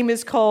word game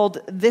is called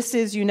This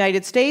is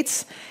United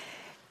States.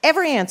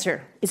 Every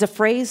answer is a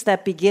phrase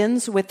that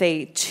begins with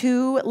a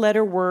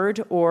 2-letter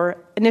word or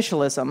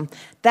initialism.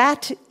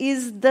 That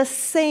is the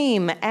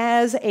same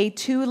as a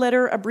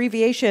 2-letter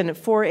abbreviation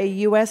for a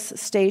U.S.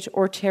 state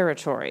or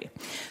territory.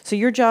 So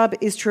your job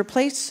is to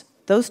replace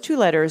those 2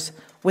 letters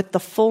with the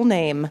full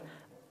name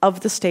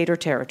of the state or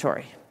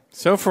territory.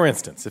 So, for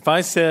instance, if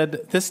I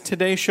said, this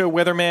Today Show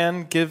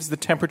weatherman gives the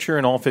temperature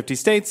in all 50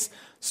 states,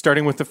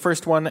 starting with the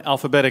first one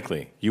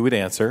alphabetically, you would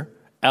answer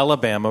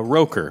Alabama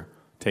Roker,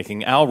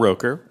 taking Al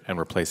Roker and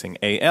replacing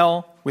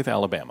AL with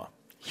Alabama.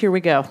 Here we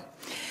go.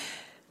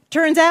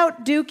 Turns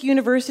out Duke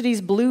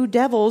University's Blue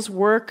Devils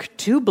work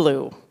too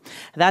blue.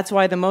 That's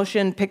why the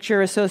Motion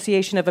Picture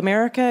Association of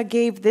America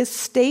gave this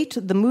state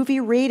the movie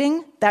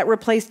rating that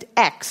replaced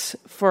X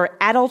for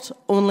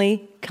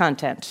adult-only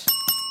content.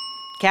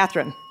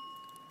 Catherine.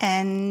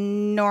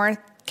 And North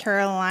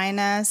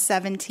Carolina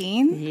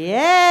 17.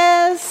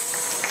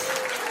 Yes.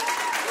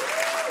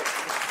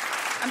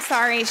 I'm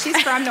sorry,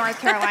 she's from North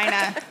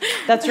Carolina.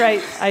 That's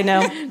right, I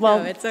know. Well,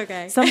 No, it's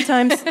okay.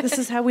 Sometimes this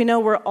is how we know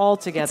we're all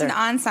together. It's an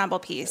ensemble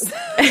piece.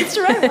 That's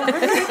right, we're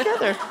working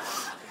together.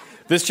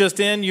 This just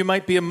in, you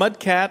might be a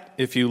mudcat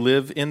if you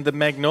live in the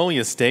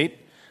Magnolia State.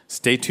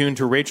 Stay tuned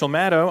to Rachel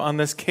Maddow on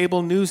this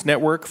cable news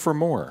network for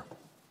more.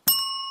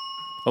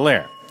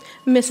 Alaire.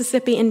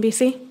 Mississippi,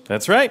 NBC.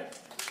 That's right.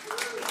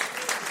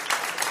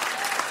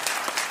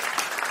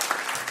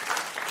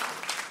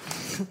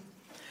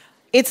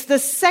 It's the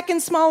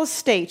second smallest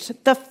state,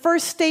 the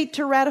first state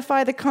to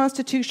ratify the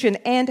Constitution,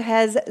 and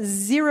has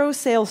 0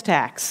 sales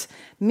tax.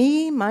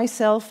 Me,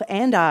 myself,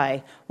 and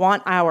I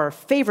want our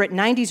favorite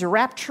 90s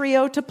rap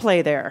trio to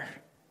play there.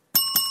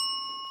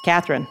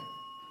 Catherine.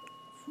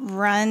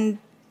 Run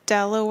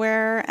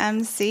Delaware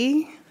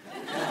MC.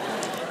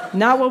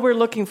 Not what we're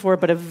looking for,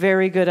 but a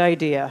very good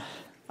idea.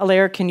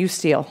 Alaire, can you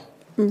steal?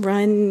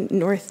 Run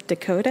North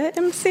Dakota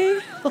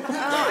MC. Oh,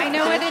 I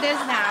know what it is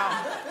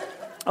now.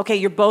 Okay,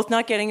 you're both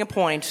not getting a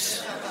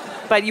point,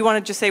 but you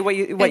want to just say what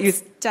you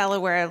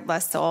Delaware La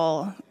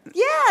Soul.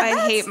 Yeah,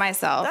 I hate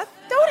myself.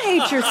 Don't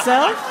hate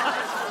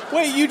yourself.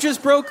 Wait, you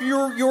just broke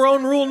your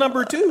own rule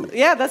number 2.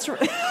 Yeah, that's right.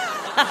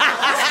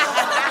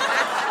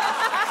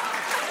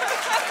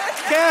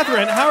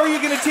 Catherine, how are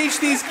you going to teach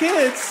these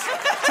kids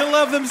to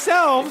love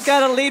themselves?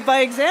 Got to lead by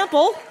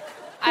example.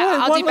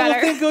 I'll one do better.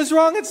 little thing goes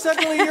wrong and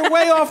suddenly you're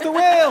way off the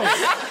rails.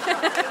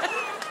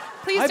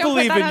 Please I don't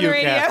believe put that in on you, the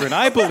radio. Catherine.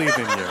 I believe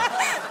in you.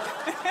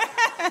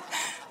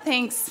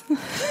 Thanks.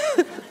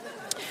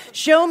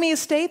 Show Me a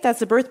State, that's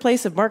the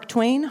birthplace of Mark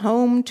Twain,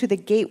 home to the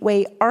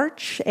Gateway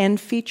Arch, and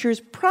features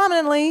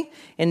prominently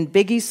in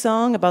Biggie's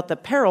song about the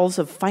perils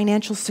of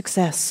financial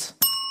success.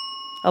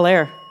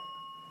 Alaire.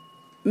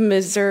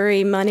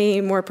 Missouri,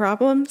 money, more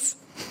problems.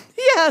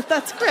 Yeah,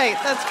 that's great.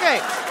 That's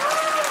great.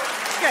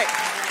 Great.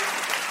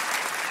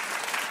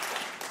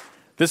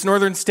 This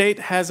northern state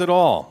has it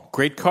all.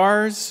 Great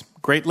cars,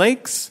 great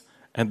lakes,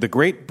 and the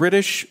Great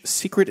British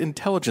Secret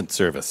Intelligence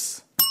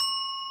Service.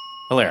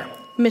 Alaire.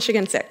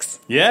 Michigan 6.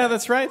 Yeah,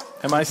 that's right.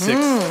 MI6.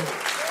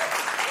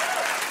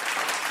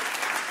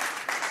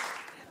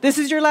 This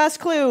is your last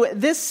clue.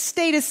 This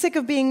state is sick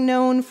of being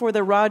known for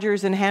the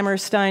Rodgers and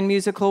Hammerstein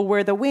musical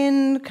Where the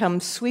Wind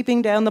Comes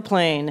Sweeping Down the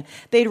Plain.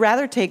 They'd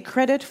rather take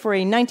credit for a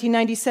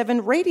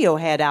 1997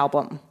 Radiohead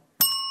album.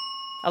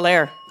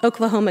 Alaire.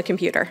 Oklahoma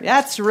Computer.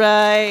 That's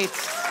right.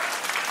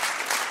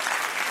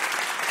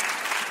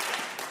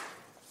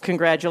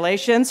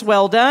 Congratulations.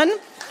 Well done.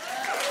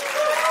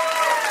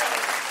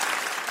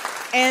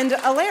 And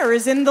Alaire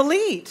is in the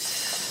lead.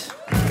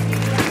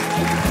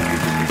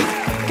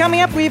 Coming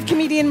up, we have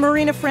comedian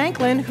Marina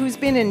Franklin, who's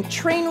been in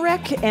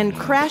Trainwreck and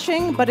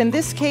Crashing, but in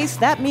this case,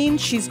 that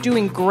means she's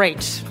doing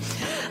great.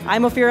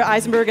 I'm Ophira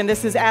Eisenberg, and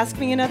this is Ask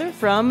Me Another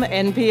from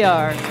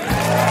NPR.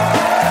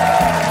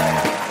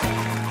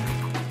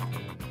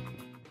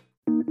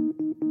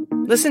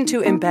 Listen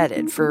to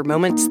Embedded for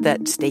moments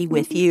that stay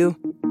with you.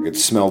 I could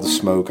smell the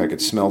smoke. I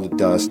could smell the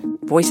dust.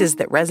 Voices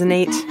that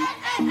resonate.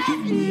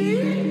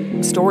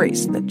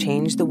 Stories that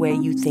change the way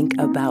you think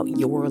about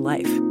your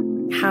life.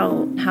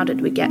 How did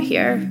we get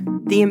here?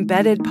 The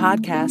Embedded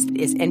podcast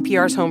is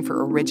NPR's home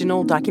for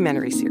original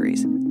documentary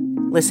series.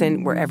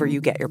 Listen wherever you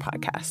get your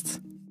podcasts.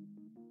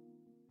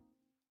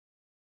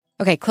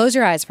 Okay, close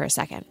your eyes for a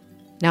second.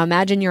 Now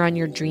imagine you're on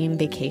your dream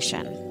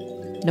vacation.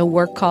 No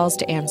work calls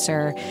to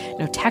answer,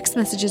 no text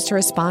messages to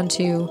respond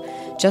to,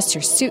 just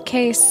your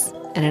suitcase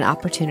and an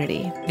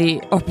opportunity.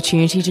 The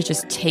opportunity to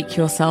just take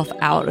yourself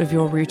out of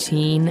your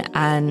routine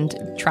and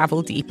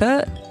travel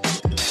deeper.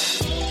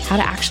 How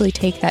to actually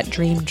take that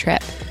dream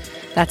trip.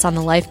 That's on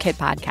the Life Kit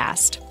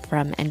podcast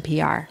from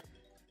NPR.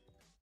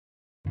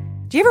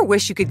 Do you ever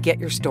wish you could get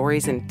your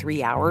stories in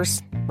 3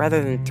 hours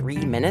rather than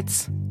 3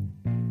 minutes?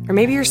 Or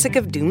maybe you're sick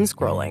of doom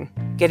scrolling,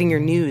 getting your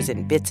news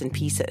in bits and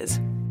pieces.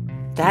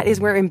 That is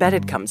where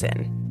Embedded comes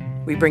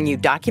in. We bring you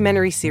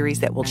documentary series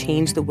that will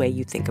change the way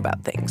you think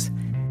about things.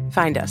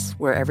 Find us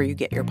wherever you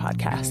get your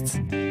podcasts.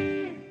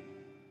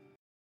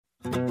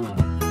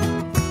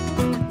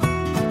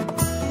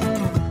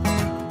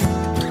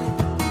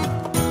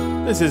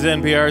 This is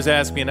NPR's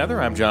Ask Me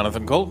Another. I'm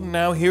Jonathan Colton.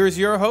 Now here's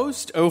your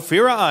host,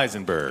 Ophira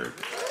Eisenberg.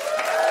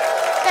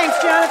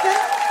 Thanks, Jonathan.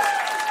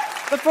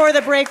 Before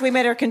the break, we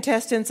met our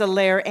contestants,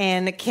 Alaire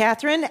and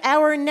Catherine.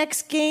 Our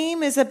next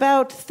game is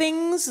about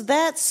things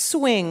that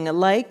swing,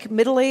 like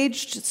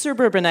middle-aged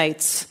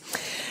suburbanites.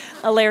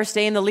 Alaire,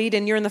 stay in the lead,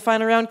 and you're in the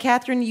final round.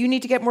 Catherine, you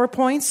need to get more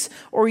points,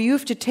 or you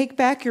have to take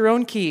back your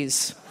own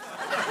keys.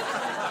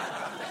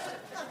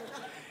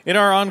 In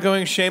our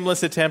ongoing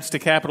shameless attempts to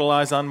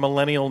capitalize on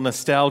millennial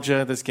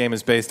nostalgia, this game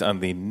is based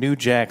on the New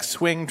Jack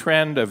Swing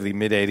trend of the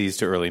mid-'80s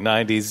to early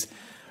 90s.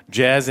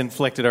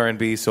 Jazz-inflected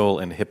R&B, soul,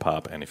 and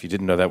hip-hop. And if you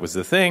didn't know that was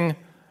the thing,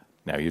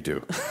 now you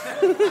do.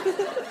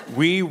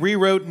 We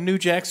rewrote New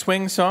Jack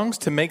Swing songs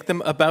to make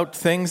them about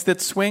things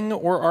that swing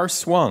or are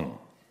swung.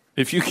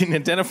 If you can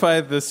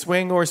identify the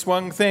swing or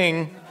swung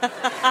thing,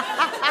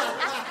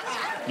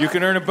 You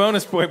can earn a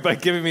bonus point by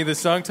giving me the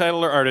song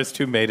title or artist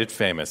who made it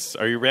famous.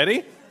 Are you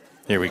ready?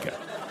 Here we go.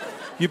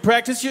 You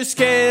practice your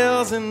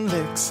scales and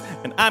licks,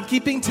 and I'm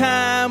keeping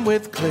time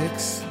with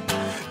clicks.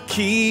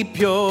 Keep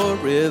your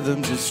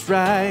rhythm just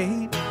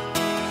right.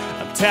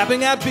 I'm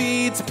tapping out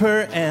beats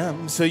per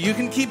M so you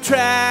can keep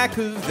track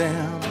of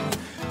them.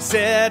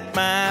 Set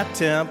my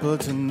tempo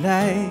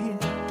tonight.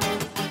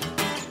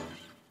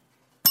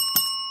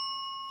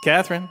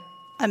 Catherine?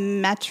 A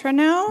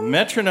metronome?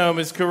 Metronome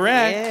is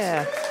correct.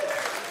 Yeah.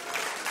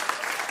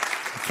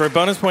 For a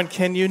bonus point,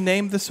 can you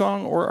name the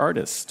song or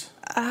artist?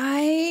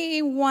 I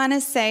want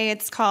to say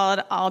it's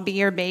called I'll Be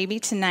Your Baby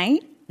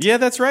Tonight. Yeah,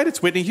 that's right.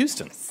 It's Whitney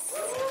Houston.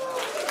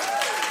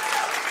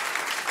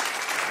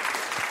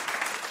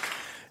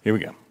 Here we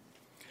go.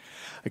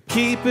 I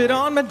keep it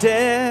on my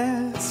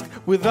desk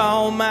with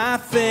all my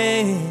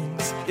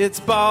things. It's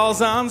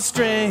balls on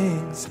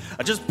strings.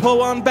 I just pull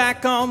one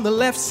back on the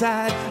left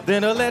side,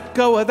 then I let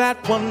go of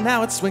that one.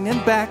 Now it's swinging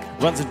back,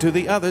 runs into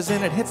the others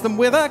and it hits them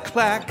with a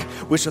clack.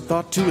 Wish I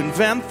thought to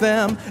invent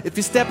them. If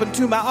you step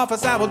into my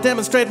office, I will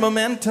demonstrate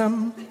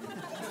momentum.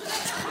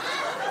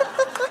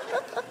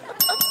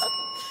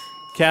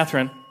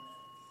 Catherine.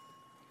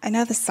 I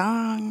know the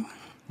song.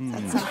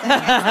 That's something.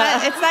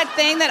 It's that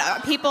thing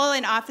that people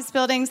in office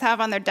buildings have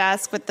on their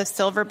desk with the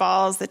silver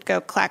balls that go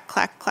clack,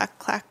 clack, clack,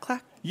 clack,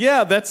 clack.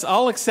 Yeah,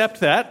 I'll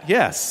accept that,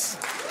 yes.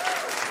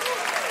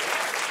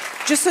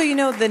 Just so you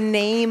know, the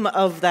name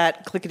of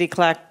that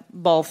clickety-clack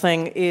ball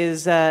thing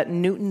is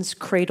Newton's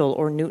Cradle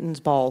or Newton's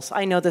Balls.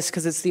 I know this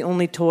because it's the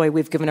only toy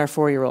we've given our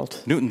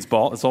 4-year-old. Newton's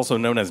Ball. It's also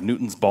known as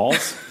Newton's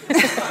Balls.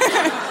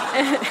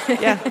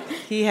 Yeah,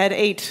 he had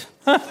 8.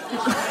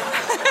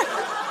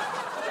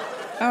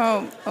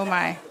 Oh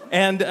my.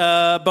 And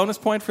bonus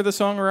point for the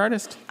song or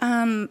artist?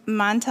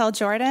 Montel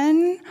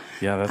Jordan.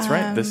 Yeah, that's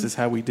right. This is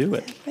how we do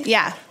it.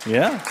 Yeah.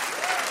 Yeah.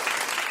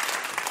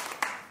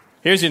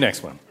 Here's your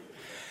next one.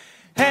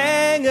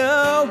 Hang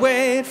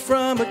away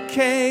from a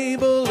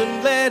cable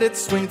and let it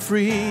swing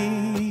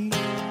free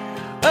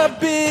a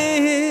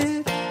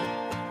bit,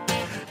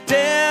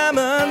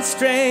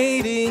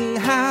 demonstrating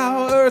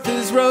how Earth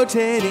is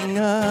rotating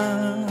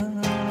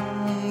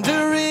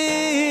under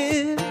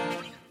it.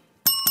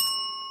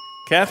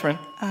 Catherine.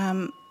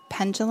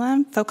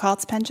 Pendulum.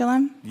 Foucault's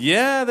Pendulum.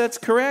 Yeah, that's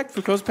correct.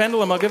 Foucault's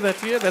Pendulum. I'll give that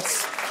to you.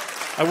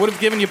 I would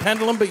have given you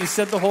Pendulum, but you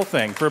said the whole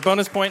thing. For a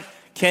bonus point,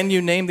 can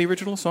you name the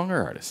original song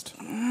or artist?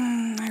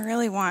 I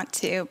really want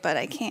to, but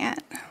I can't.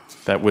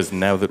 That was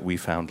Now That We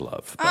Found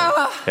Love.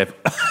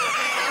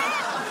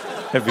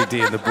 Heavy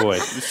D and the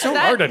Boys. You're so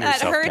hard on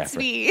yourself, That hurts Catherine.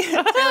 me.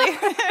 It really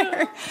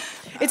hurts.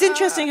 It's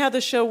interesting how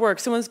the show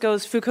works. Someone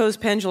goes Foucault's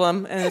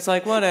Pendulum, and it's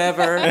like,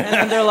 whatever. And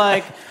then they're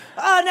like,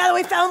 oh, Now That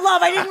We Found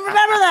Love, I didn't remember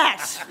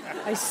that.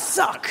 I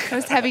suck. It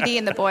was Heavy D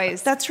and the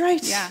Boys. That's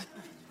right. Yeah.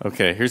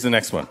 Okay, here's the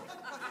next one.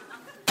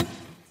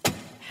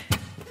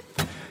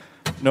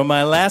 No,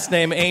 my last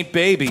name ain't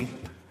Baby.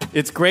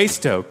 It's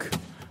Greystoke.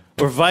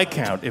 Or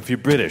Viscount if you're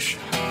British.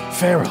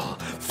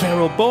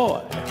 Feral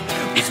boy.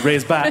 Was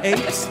raised by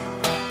apes.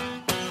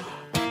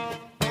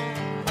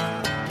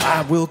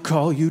 I will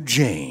call you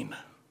Jane.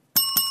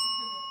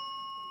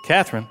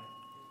 Catherine.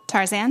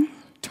 Tarzan.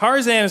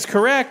 Tarzan is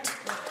correct.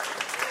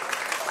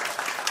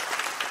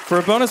 For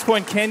a bonus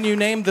point, can you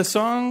name the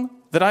song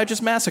that I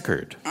just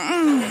massacred?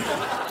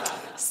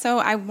 So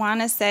I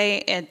want to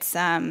say it's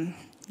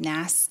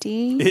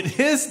Nasty. It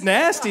is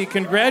Nasty.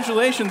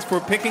 Congratulations for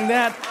picking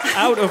that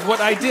out of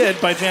What I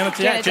Did by Janet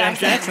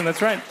Jackson.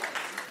 That's right.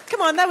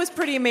 Come on, that was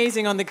pretty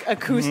amazing on the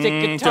acoustic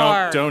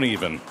guitar. Don't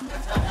even.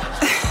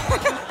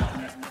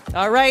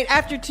 All right,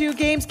 after 2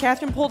 games,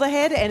 Catherine pulled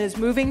ahead and is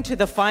moving to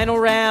the final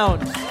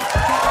round.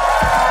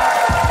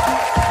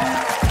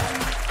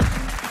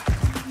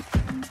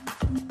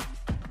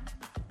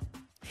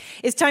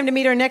 It's time to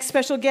meet our next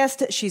special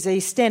guest. She's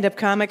a stand-up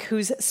comic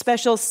whose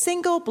special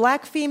Single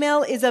Black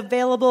Female is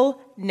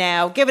available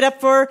now. Give it up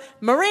for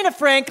Marina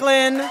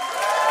Franklin.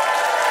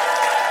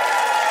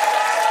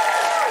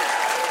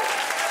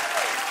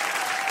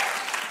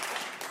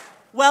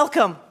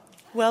 Welcome.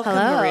 Welcome,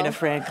 Hello. Marina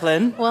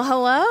Franklin. Well,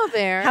 hello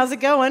there. How's it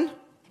going?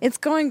 It's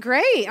going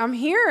great. I'm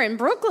here in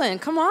Brooklyn.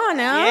 Come on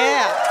now.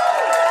 Yeah.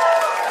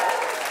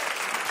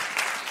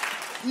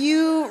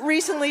 You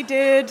recently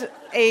did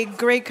a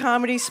great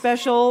comedy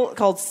special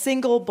called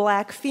Single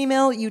Black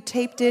Female. You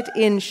taped it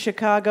in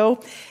Chicago,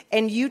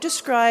 and you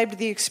described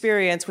the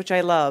experience, which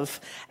I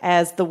love,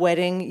 as the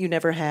wedding you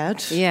never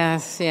had.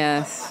 Yes,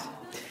 yes.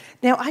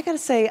 Now, I got to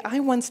say, I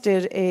once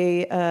did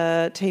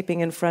a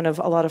taping in front of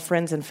a lot of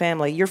friends and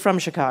family. You're from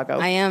Chicago.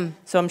 I am.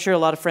 So I'm sure a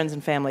lot of friends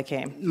and family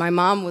came. My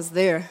mom was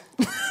there.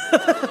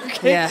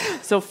 Okay. Yeah.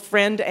 So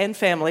friend and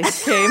family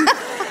came.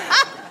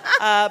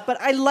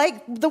 But I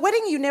like, the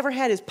wedding you never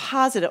had is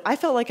positive. I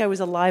felt like I was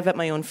alive at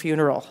my own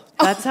funeral.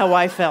 That's how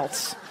I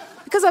felt.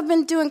 Because I've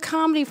been doing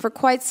comedy for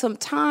quite some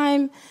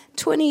time,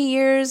 20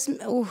 years.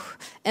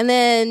 And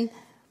then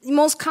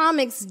most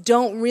comics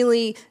don't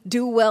really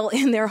do well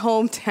in their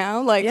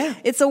hometown. Like,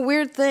 It's a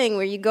weird thing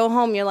where you go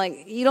home, you're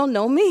like, you don't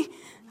know me?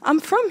 I'm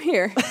from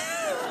here.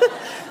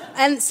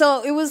 And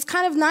so it was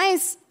kind of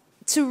nice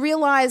to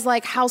realize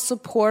like how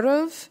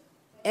supportive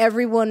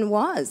everyone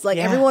was. Like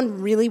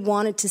everyone really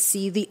wanted to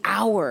see the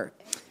hour.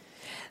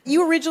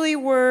 You originally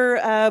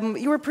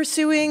were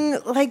pursuing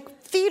like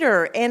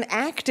theater and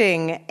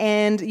acting,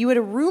 and you had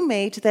a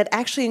roommate that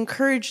actually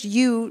encouraged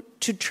you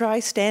to try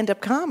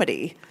stand-up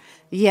comedy.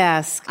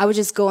 Yes. I would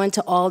just go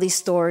into all these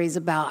stories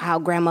about how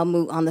Grandma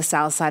Moot on the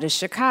south side of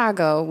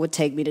Chicago would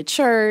take me to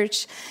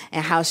church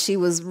and how she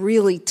was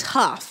really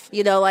tough.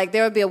 You know, like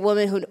there would be a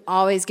woman who'd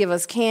always give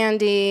us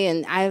candy,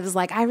 and I was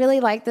like, I really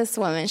like this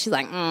woman. She's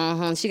like,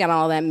 mm-hmm. She got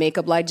all that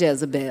makeup like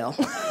Jezebel.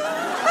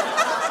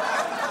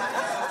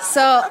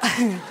 So,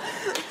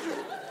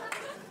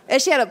 and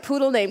she had a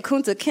poodle named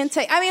Kunta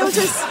Kinte. I mean,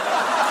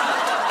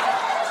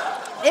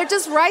 it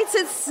just writes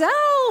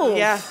itself.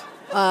 Yeah.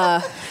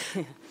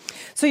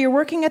 So you're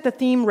working at the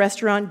theme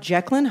restaurant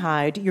Jekyll and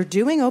Hyde. You're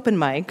doing open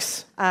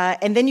mics,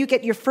 and then you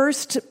get your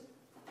first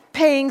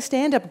paying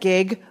stand-up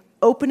gig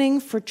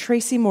opening for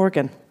Tracy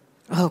Morgan.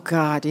 Oh,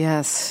 God,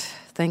 yes.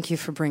 Thank you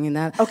for bringing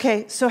that.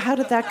 Okay, so how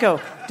did that go?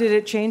 Did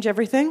it change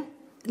everything?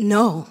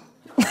 No.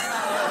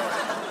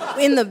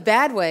 In the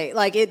bad way.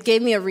 Like, it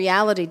gave me a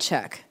reality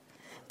check.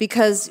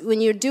 Because when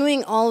you're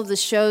doing all of the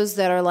shows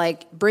that are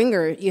like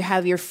bringer, you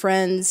have your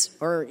friends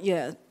or,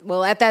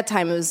 well, at that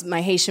time it was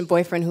my Haitian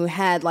boyfriend who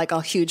had like a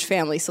huge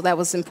family, so that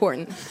was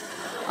important.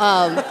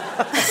 And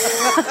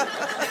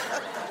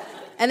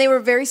they were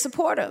very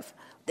supportive.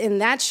 In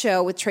that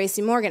show with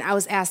Tracy Morgan, I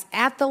was asked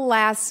at the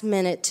last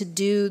minute to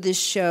do this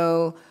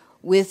show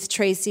with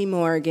Tracy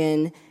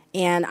Morgan,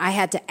 and I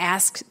had to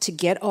ask to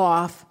get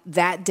off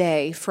that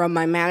day from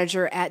my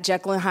manager at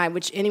Jekyll and Hyde,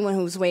 which anyone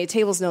who's waited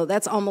tables know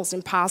that's almost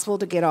impossible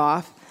to get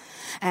off.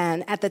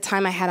 And at the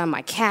time, I had on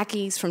my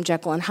khakis from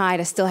Jekyll and Hyde.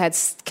 I still had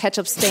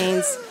ketchup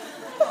stains.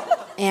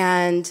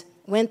 And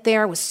went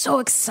there, was so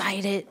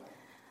excited.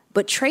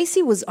 But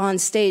Tracy was on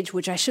stage,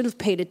 which I should have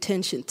paid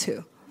attention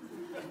to.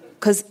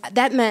 Because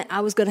that meant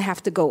I was going to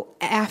have to go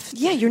after.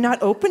 Yeah, you're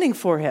not opening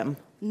for him.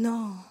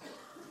 No.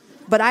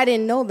 But I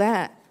didn't know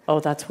that. Oh,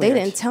 that's weird.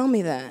 They didn't tell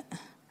me that.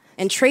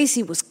 And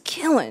Tracy was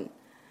killing.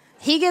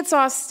 He gets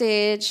off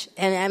stage,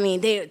 and I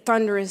mean, they're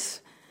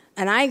thunderous.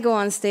 And I go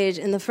on stage,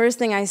 and the first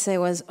thing I say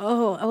was,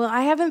 oh, well,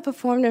 I haven't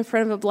performed in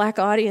front of a black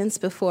audience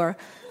before.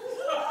 They're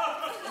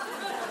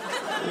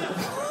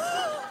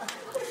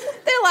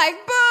like,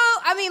 boo!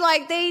 I mean,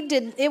 like,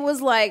 it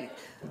was like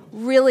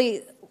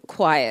really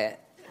quiet,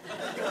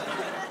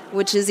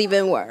 which is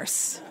even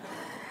worse.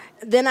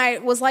 Then I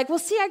was like, well,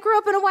 see, I grew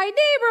up in a white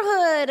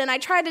neighborhood, and I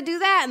tried to do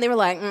that, and they were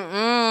like,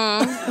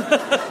 mm-mm.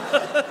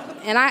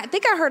 And I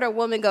think I heard a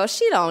woman go,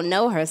 she don't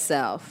know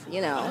herself,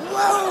 you know.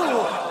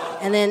 Whoa!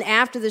 And then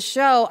after the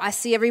show, I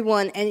see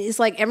everyone, and it's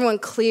like everyone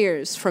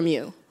clears from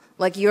you.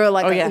 Like you're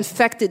like an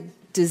infected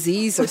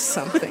disease or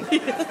something.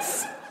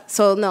 Yes.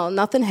 So, no,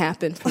 nothing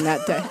happened from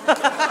that day.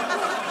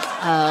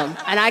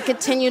 And I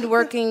continued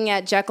working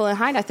at Jekyll and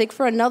Hyde, I think,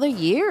 for another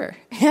year.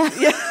 Yeah.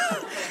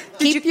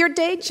 Keep your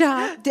day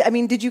job. I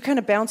mean, did you kind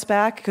of bounce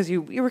back? Because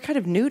you were kind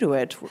of new to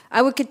it.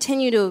 I would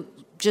continue to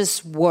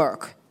just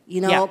work,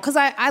 you know, because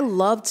I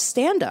loved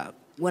stand-up.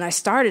 When I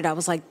started, I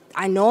was like,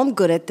 I know I'm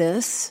good at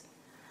this.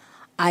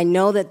 I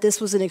know that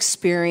this was an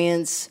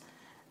experience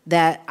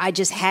that I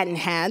just hadn't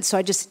had, so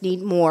I just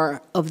need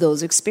more of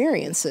those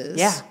experiences.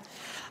 Yeah.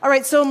 All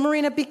right, so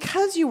Marina,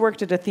 because you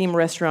worked at a theme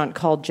restaurant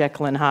called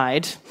Jekyll and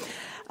Hyde,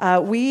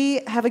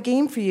 we have a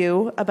game for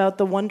you about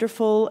the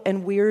wonderful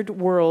and weird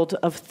world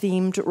of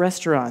themed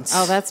restaurants.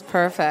 Oh, that's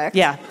perfect.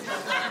 Yeah.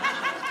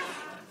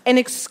 An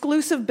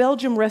exclusive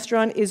Belgium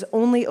restaurant is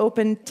only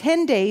open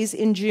 10 days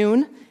in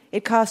June.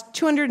 It costs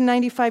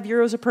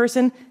 €295 a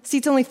person,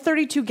 seats only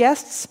 32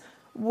 guests.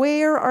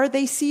 Where are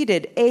they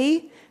seated?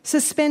 A,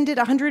 suspended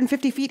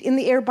 150 feet in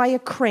the air by a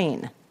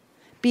crane.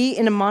 B,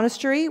 in a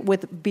monastery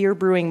with beer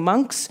brewing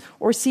monks.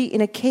 Or C, in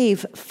a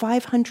cave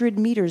 500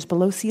 meters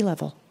below sea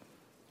level.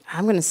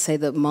 I'm going to say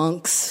the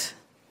monks.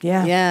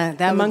 Yeah. Yeah.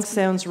 The monks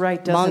sounds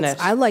right, doesn't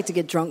it? I'd like to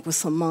get drunk with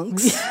some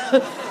monks.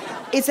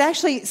 It's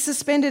actually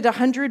suspended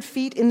 100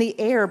 feet in the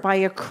air by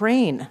a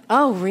crane.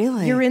 Oh,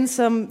 really? You're in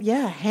some,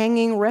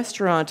 hanging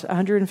restaurant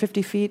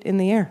 150 feet in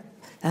the air.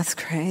 That's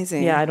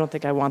crazy. Yeah, I don't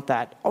think I want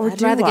that. Or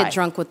I'd rather get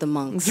drunk with the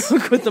monks.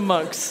 Drunk with the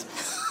monks.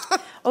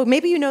 Oh,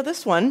 maybe you know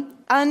this one.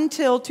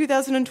 Until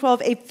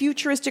 2012, a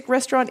futuristic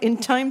restaurant in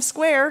Times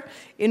Square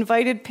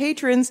invited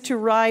patrons to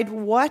ride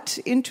what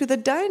into the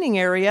dining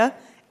area?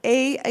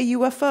 A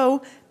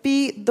UFO,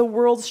 B, the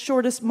world's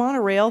shortest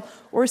monorail,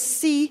 or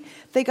C,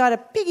 they got a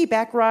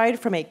piggyback ride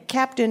from a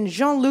Captain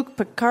Jean-Luc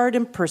Picard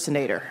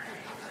impersonator.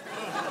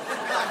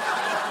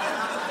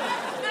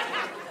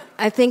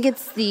 I think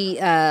it's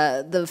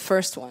the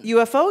first one.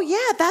 UFO? Yeah,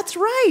 that's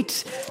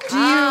right.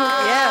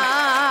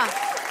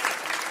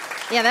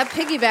 Yeah, that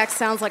piggyback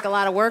sounds like a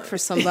lot of work for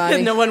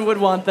somebody. No one would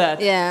want that.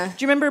 Yeah. Do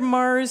you remember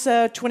Mars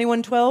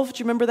 2112? Do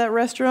you remember that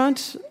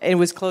restaurant? It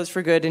was closed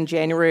for good in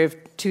January of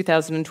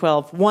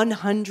 2012,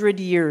 100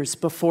 years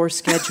before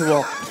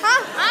schedule. Oh,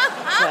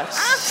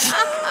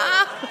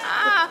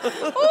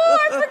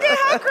 I forget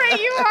how great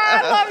you are.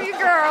 I love you,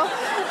 girl.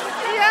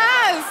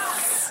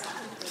 Yes.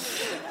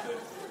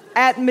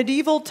 At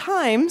medieval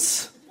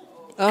times,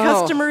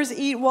 customers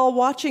eat while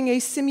watching a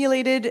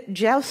simulated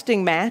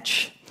jousting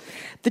match.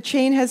 The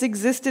chain has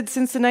existed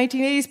since the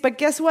 1980s, but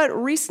guess what?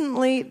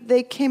 Recently,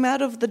 they came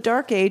out of the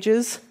dark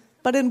ages.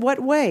 But in what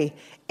way?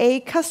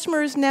 A,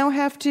 customers now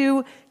have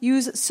to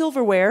use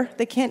silverware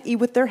they can't eat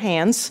with their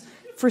hands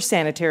for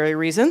sanitary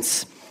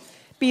reasons.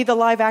 B, the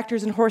live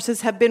actors and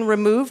horses have been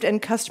removed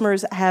and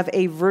customers have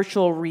a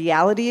virtual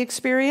reality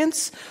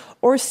experience.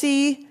 Or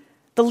C,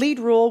 the lead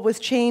role was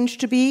changed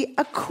to be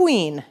a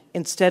queen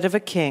instead of a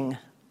king.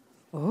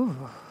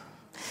 Ooh.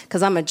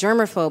 Because I'm a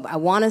germaphobe, I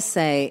want to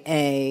say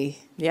A.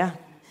 Yeah.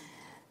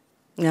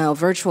 No,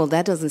 virtual,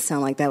 that doesn't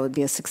sound like that would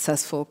be a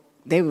successful...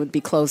 They would be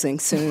closing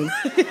soon.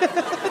 I think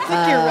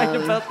you're right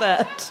about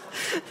that.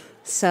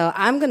 So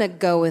I'm going to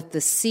go with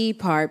the C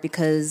part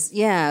because,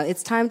 yeah,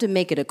 it's time to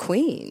make it a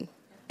queen.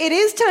 It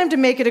is time to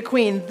make it a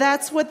queen.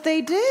 That's what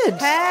they did.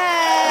 Hey!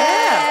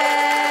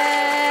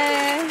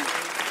 Yeah.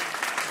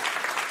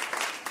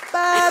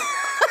 But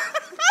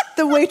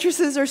the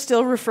waitresses are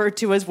still referred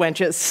to as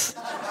wenches.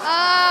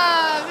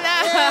 Oh, no.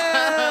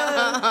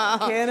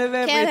 Can't have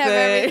everything. Can't have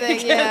everything,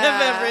 Can't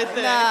have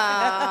everything.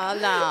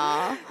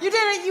 No. You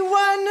did it. You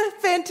won.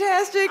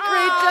 Fantastic.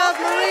 Great job,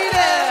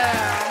 Marina.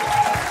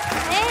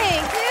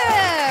 Thank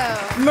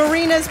you.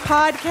 Marina's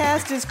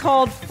podcast is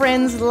called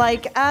Friends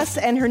Like Us,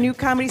 and her new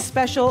comedy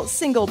special,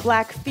 Single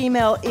Black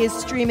Female, is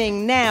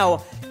streaming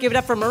now. Give it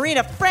up for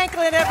Marina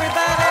Franklin,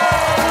 everybody.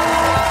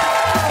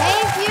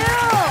 Thank you.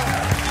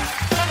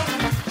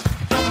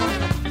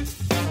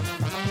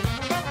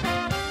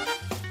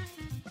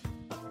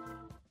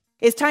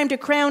 It's time to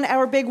crown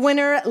our big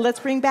winner. Let's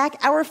bring back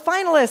our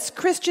finalist,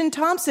 Christian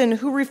Thompson,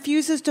 who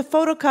refuses to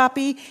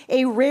photocopy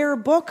a rare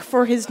book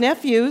for his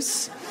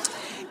nephews,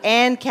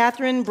 and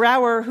Catherine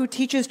Brower, who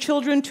teaches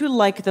children to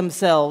like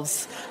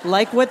themselves,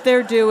 like what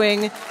they're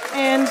doing,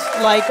 and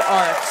like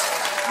art.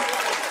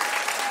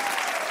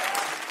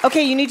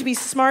 Okay, you need to be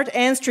smart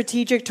and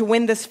strategic to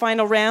win this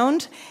final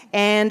round,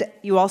 and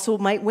you also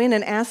might win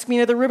an Ask Me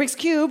Another Rubik's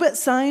Cube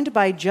signed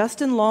by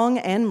Justin Long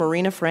and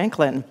Marina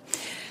Franklin.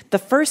 The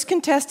first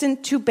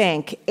contestant to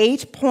bank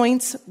 8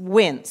 points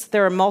wins.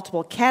 There are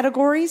multiple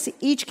categories.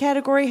 Each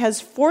category has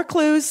 4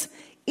 clues.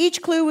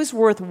 Each clue is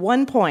worth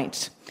 1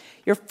 point.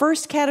 Your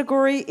first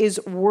category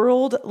is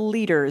world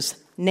leaders.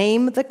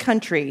 Name the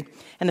country.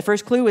 And the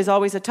first clue is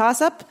always a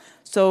toss-up,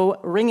 so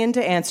ring in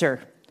to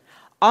answer.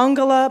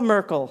 Angela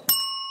Merkel.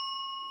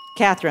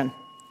 Catherine.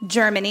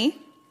 Germany.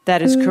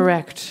 That is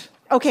correct.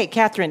 Okay,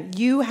 Catherine,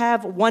 you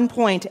have 1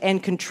 point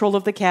and control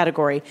of the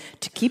category.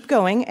 To keep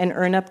going and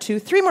earn up to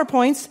 3 more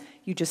points,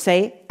 you just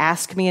say,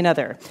 ask me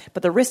another.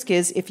 But the risk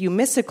is, if you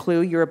miss a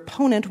clue, your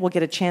opponent will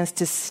get a chance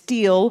to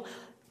steal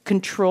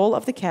control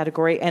of the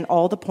category and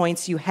all the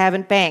points you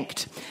haven't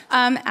banked.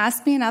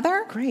 Ask me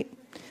another? Great.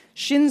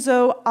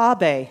 Shinzo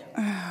Abe.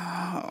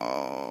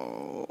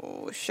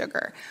 Oh,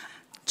 sugar.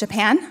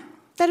 Japan?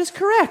 That is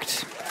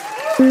correct.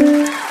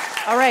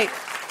 All right,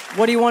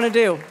 what do you want to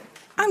do?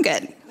 I'm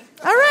good.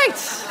 All right.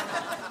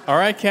 All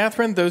right,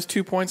 Catherine, those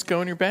 2 points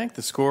go in your bank.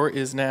 The score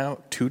is now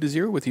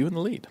 2-0 with you in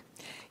the lead.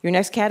 Your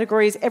next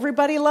category is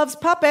Everybody Loves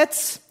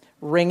Puppets.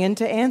 Ring in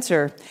to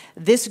answer.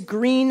 This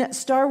green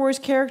Star Wars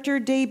character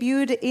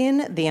debuted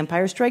in The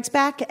Empire Strikes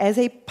Back as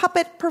a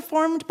puppet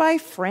performed by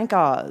Frank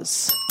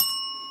Oz.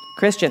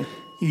 Christian.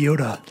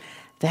 Yoda.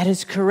 That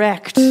is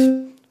correct.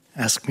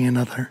 Ask me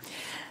another.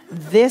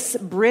 This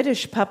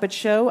British puppet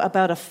show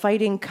about a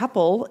fighting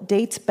couple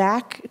dates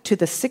back to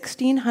the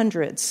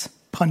 1600s.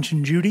 Punch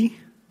and Judy.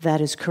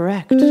 That is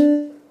correct.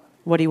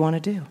 What do you want to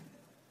do?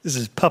 This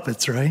is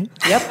puppets, right?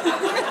 Yep.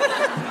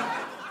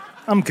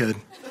 I'm good.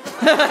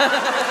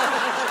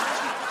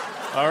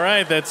 All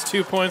right, that's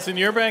 2 points in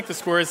your bank. The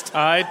score is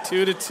tied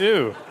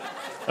 2-2.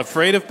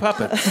 Afraid of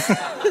puppets.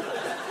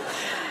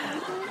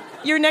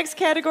 Your next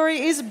category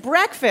is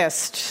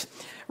breakfast.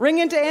 Ring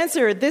in to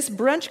answer. This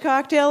brunch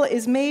cocktail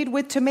is made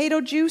with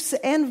tomato juice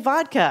and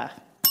vodka.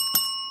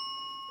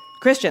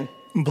 Christian.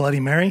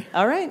 Bloody Mary.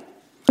 All right.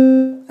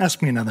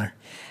 Ask me another.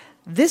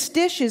 This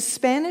dish is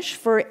Spanish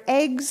for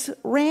eggs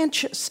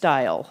ranch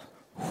style.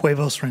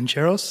 Huevos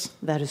rancheros.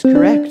 That is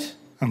correct.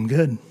 I'm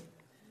good.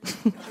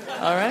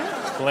 All right.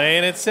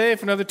 Playing it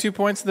safe. Another 2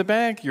 points in the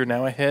bank. You're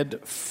now ahead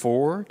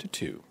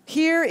 4-2.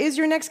 Here is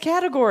your next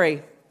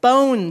category.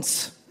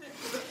 Bones.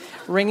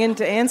 Ring in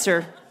to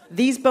answer.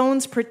 These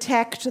bones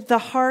protect the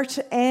heart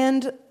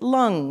and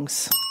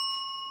lungs.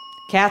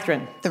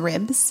 Catherine. The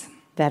ribs.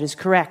 That is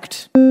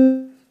correct.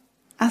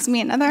 Ask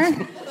me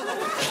another.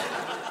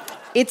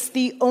 It's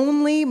the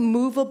only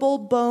movable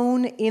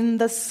bone in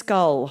the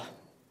skull.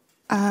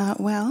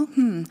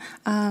 You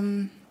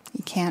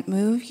can't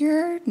move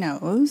your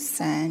nose,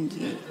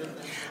 and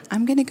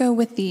I'm going to go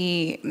with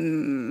the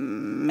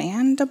mandible,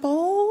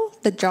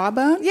 the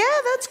jawbone. Yeah,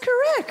 that's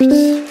correct.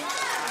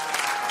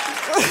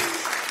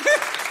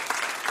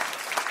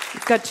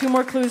 You've got 2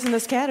 more clues in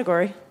this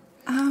category.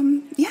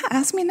 Yeah,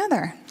 ask me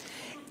another.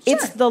 Sure.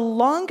 It's the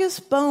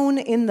longest bone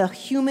in the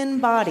human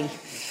body.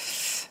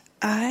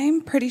 I'm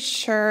pretty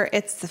sure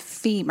it's the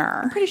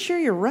femur. I'm pretty sure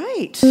you're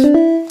right.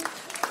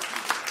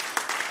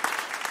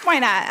 Why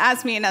not?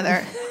 Ask me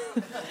another.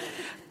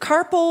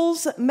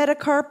 Carpals,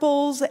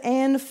 metacarpals,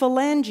 and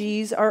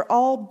phalanges are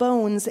all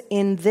bones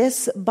in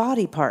this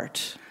body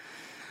part.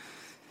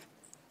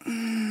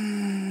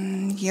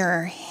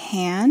 Your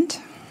hand?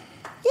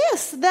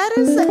 Yes, that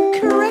is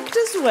correct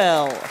as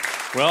well.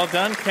 Well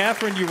done,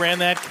 Catherine. You ran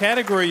that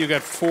category. You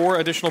got 4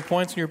 additional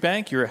points in your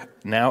bank. You're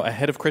now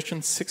ahead of Christian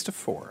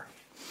 6-4.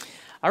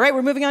 All right,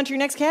 we're moving on to your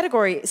next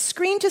category.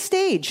 Screen to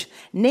stage.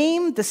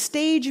 Name the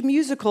stage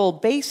musical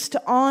based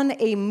on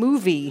a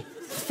movie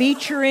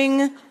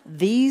featuring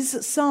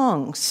these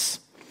songs: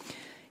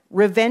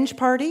 Revenge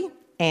Party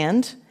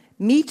and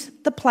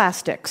Meet the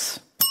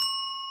Plastics.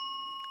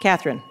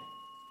 Catherine.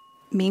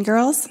 Mean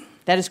Girls?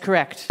 That is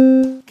correct.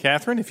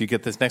 Catherine, if you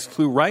get this next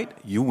clue right,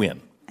 you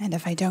win. And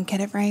if I don't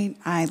get it right,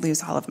 I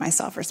lose all of my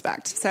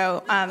self-respect.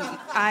 So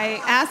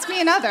ask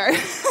me another.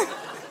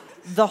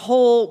 The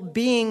whole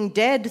being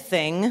dead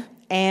thing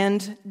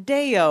and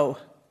Deo.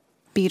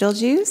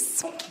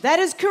 Beetlejuice? That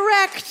is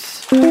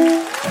correct.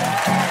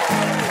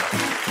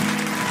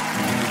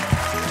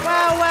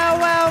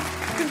 Wow.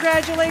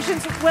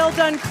 Congratulations. Well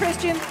done,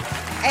 Christian.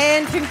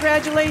 And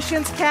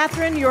congratulations,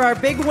 Catherine. You're our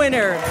big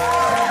winner.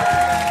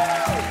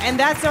 And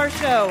that's our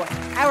show.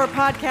 Our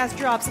podcast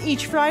drops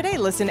each Friday.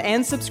 Listen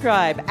and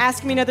subscribe.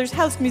 Ask Me Another's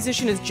house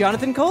musician is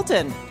Jonathan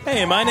Colton.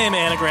 Hey, my name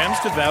anagrams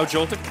to Thou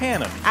Jolt of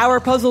Cannon.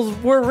 Our puzzles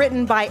were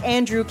written by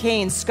Andrew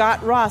Kane,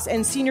 Scott Ross,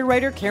 and senior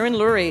writer Karen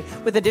Lurie,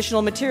 with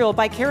additional material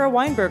by Kara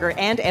Weinberger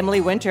and Emily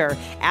Winter.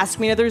 Ask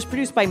Me Another is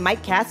produced by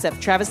Mike Katzef,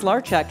 Travis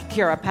Larchuk,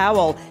 Kiara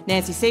Powell,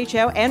 Nancy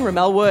Seychow, and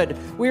Ramel Wood.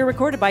 We are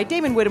recorded by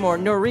Damon Whittemore,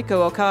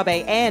 Noriko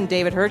Okabe, and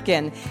David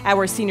Hurtgen.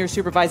 Our senior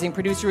supervising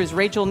producer is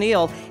Rachel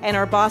Neal, and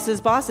our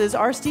bosses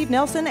are Steve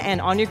Nelson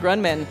and Anya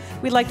Grunman.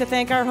 We'd like to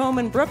thank our home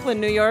in Brooklyn,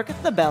 New York,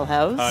 the Bell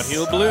House. Hot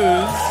Heel Blues.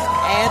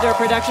 And our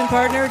production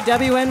partner,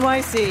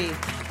 WNYC.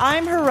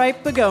 I'm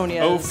Haripe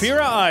Begonias.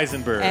 Ophira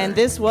Eisenberg. And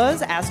this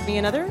was Ask Me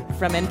Another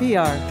from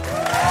NPR.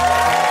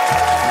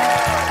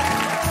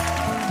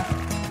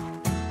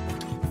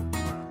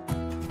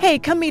 Hey,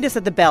 come meet us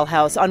at the Bell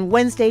House on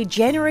Wednesday,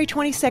 January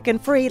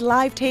 22nd for a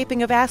live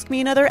taping of Ask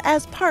Me Another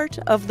as part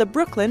of the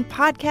Brooklyn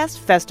Podcast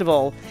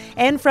Festival.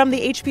 And from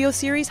the HBO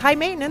series High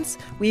Maintenance,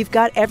 we've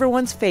got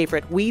everyone's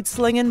favorite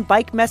weed-slinging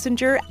bike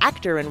messenger,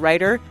 actor and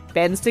writer,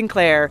 Ben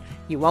Sinclair.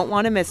 You won't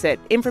want to miss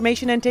it.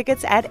 Information and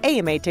tickets at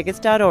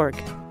amatickets.org.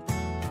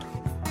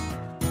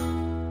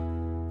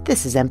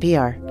 This is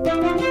NPR.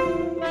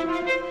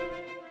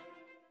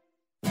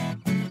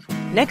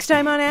 Next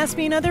time on Ask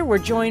Me Another, we're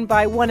joined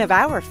by one of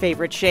our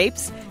favorite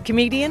shapes,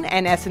 comedian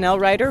and SNL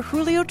writer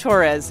Julio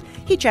Torres.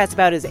 He chats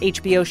about his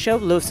HBO show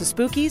Los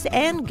Spookies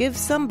and gives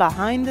some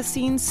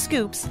behind-the-scenes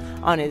scoops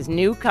on his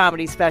new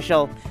comedy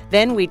special.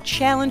 Then we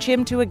challenge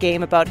him to a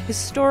game about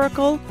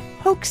historical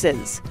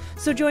hoaxes.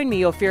 So join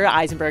me, Ophira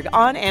Eisenberg,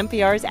 on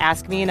NPR's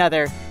Ask Me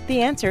Another, the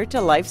answer to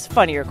life's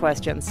funnier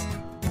questions.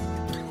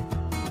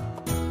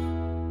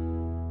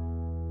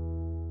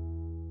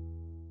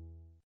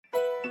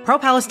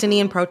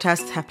 Pro-Palestinian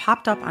protests have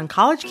popped up on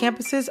college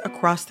campuses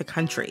across the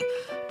country.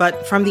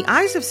 But from the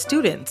eyes of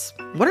students,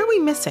 what are we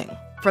missing?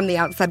 From the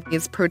outside,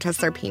 these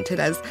protests are painted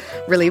as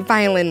really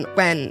violent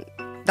when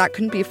that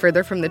couldn't be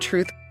further from the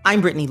truth.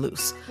 I'm Brittany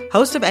Luce,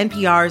 host of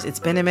NPR's It's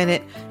Been a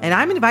Minute, and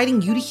I'm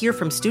inviting you to hear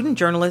from student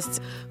journalists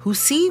who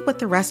see what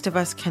the rest of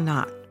us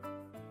cannot.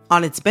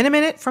 On It's Been a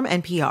Minute from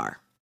NPR.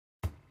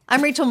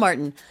 I'm Rachel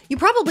Martin. You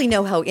probably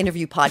know how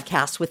interview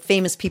podcasts with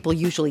famous people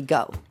usually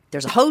go.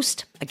 There's a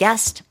host, a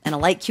guest, and a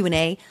light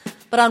Q&A.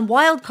 But on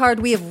Wildcard,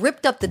 we have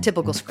ripped up the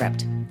typical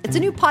script. It's a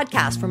new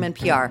podcast from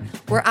NPR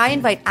where I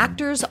invite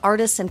actors,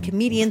 artists, and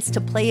comedians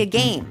to play a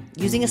game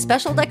using a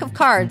special deck of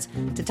cards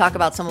to talk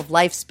about some of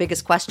life's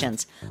biggest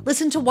questions.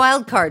 Listen to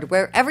Wildcard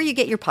wherever you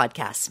get your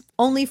podcasts,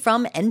 only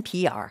from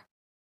NPR.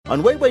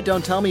 On Wait, Wait,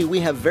 Don't Tell Me, we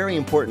have very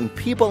important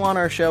people on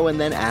our show and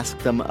then ask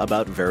them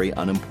about very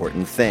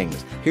unimportant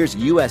things. Here's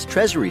U.S.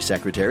 Treasury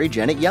Secretary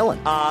Janet Yellen.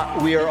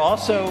 We are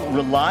also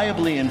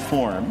reliably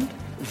informed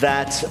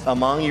that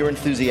among your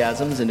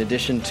enthusiasms, in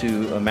addition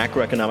to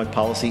macroeconomic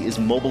policy, is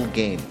mobile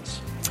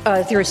games.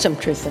 There is some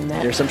truth in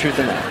that. There's some truth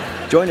in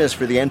that. Join us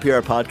for the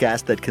NPR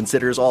podcast that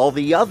considers all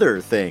the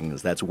other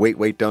things. That's Wait,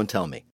 Wait, Don't Tell Me.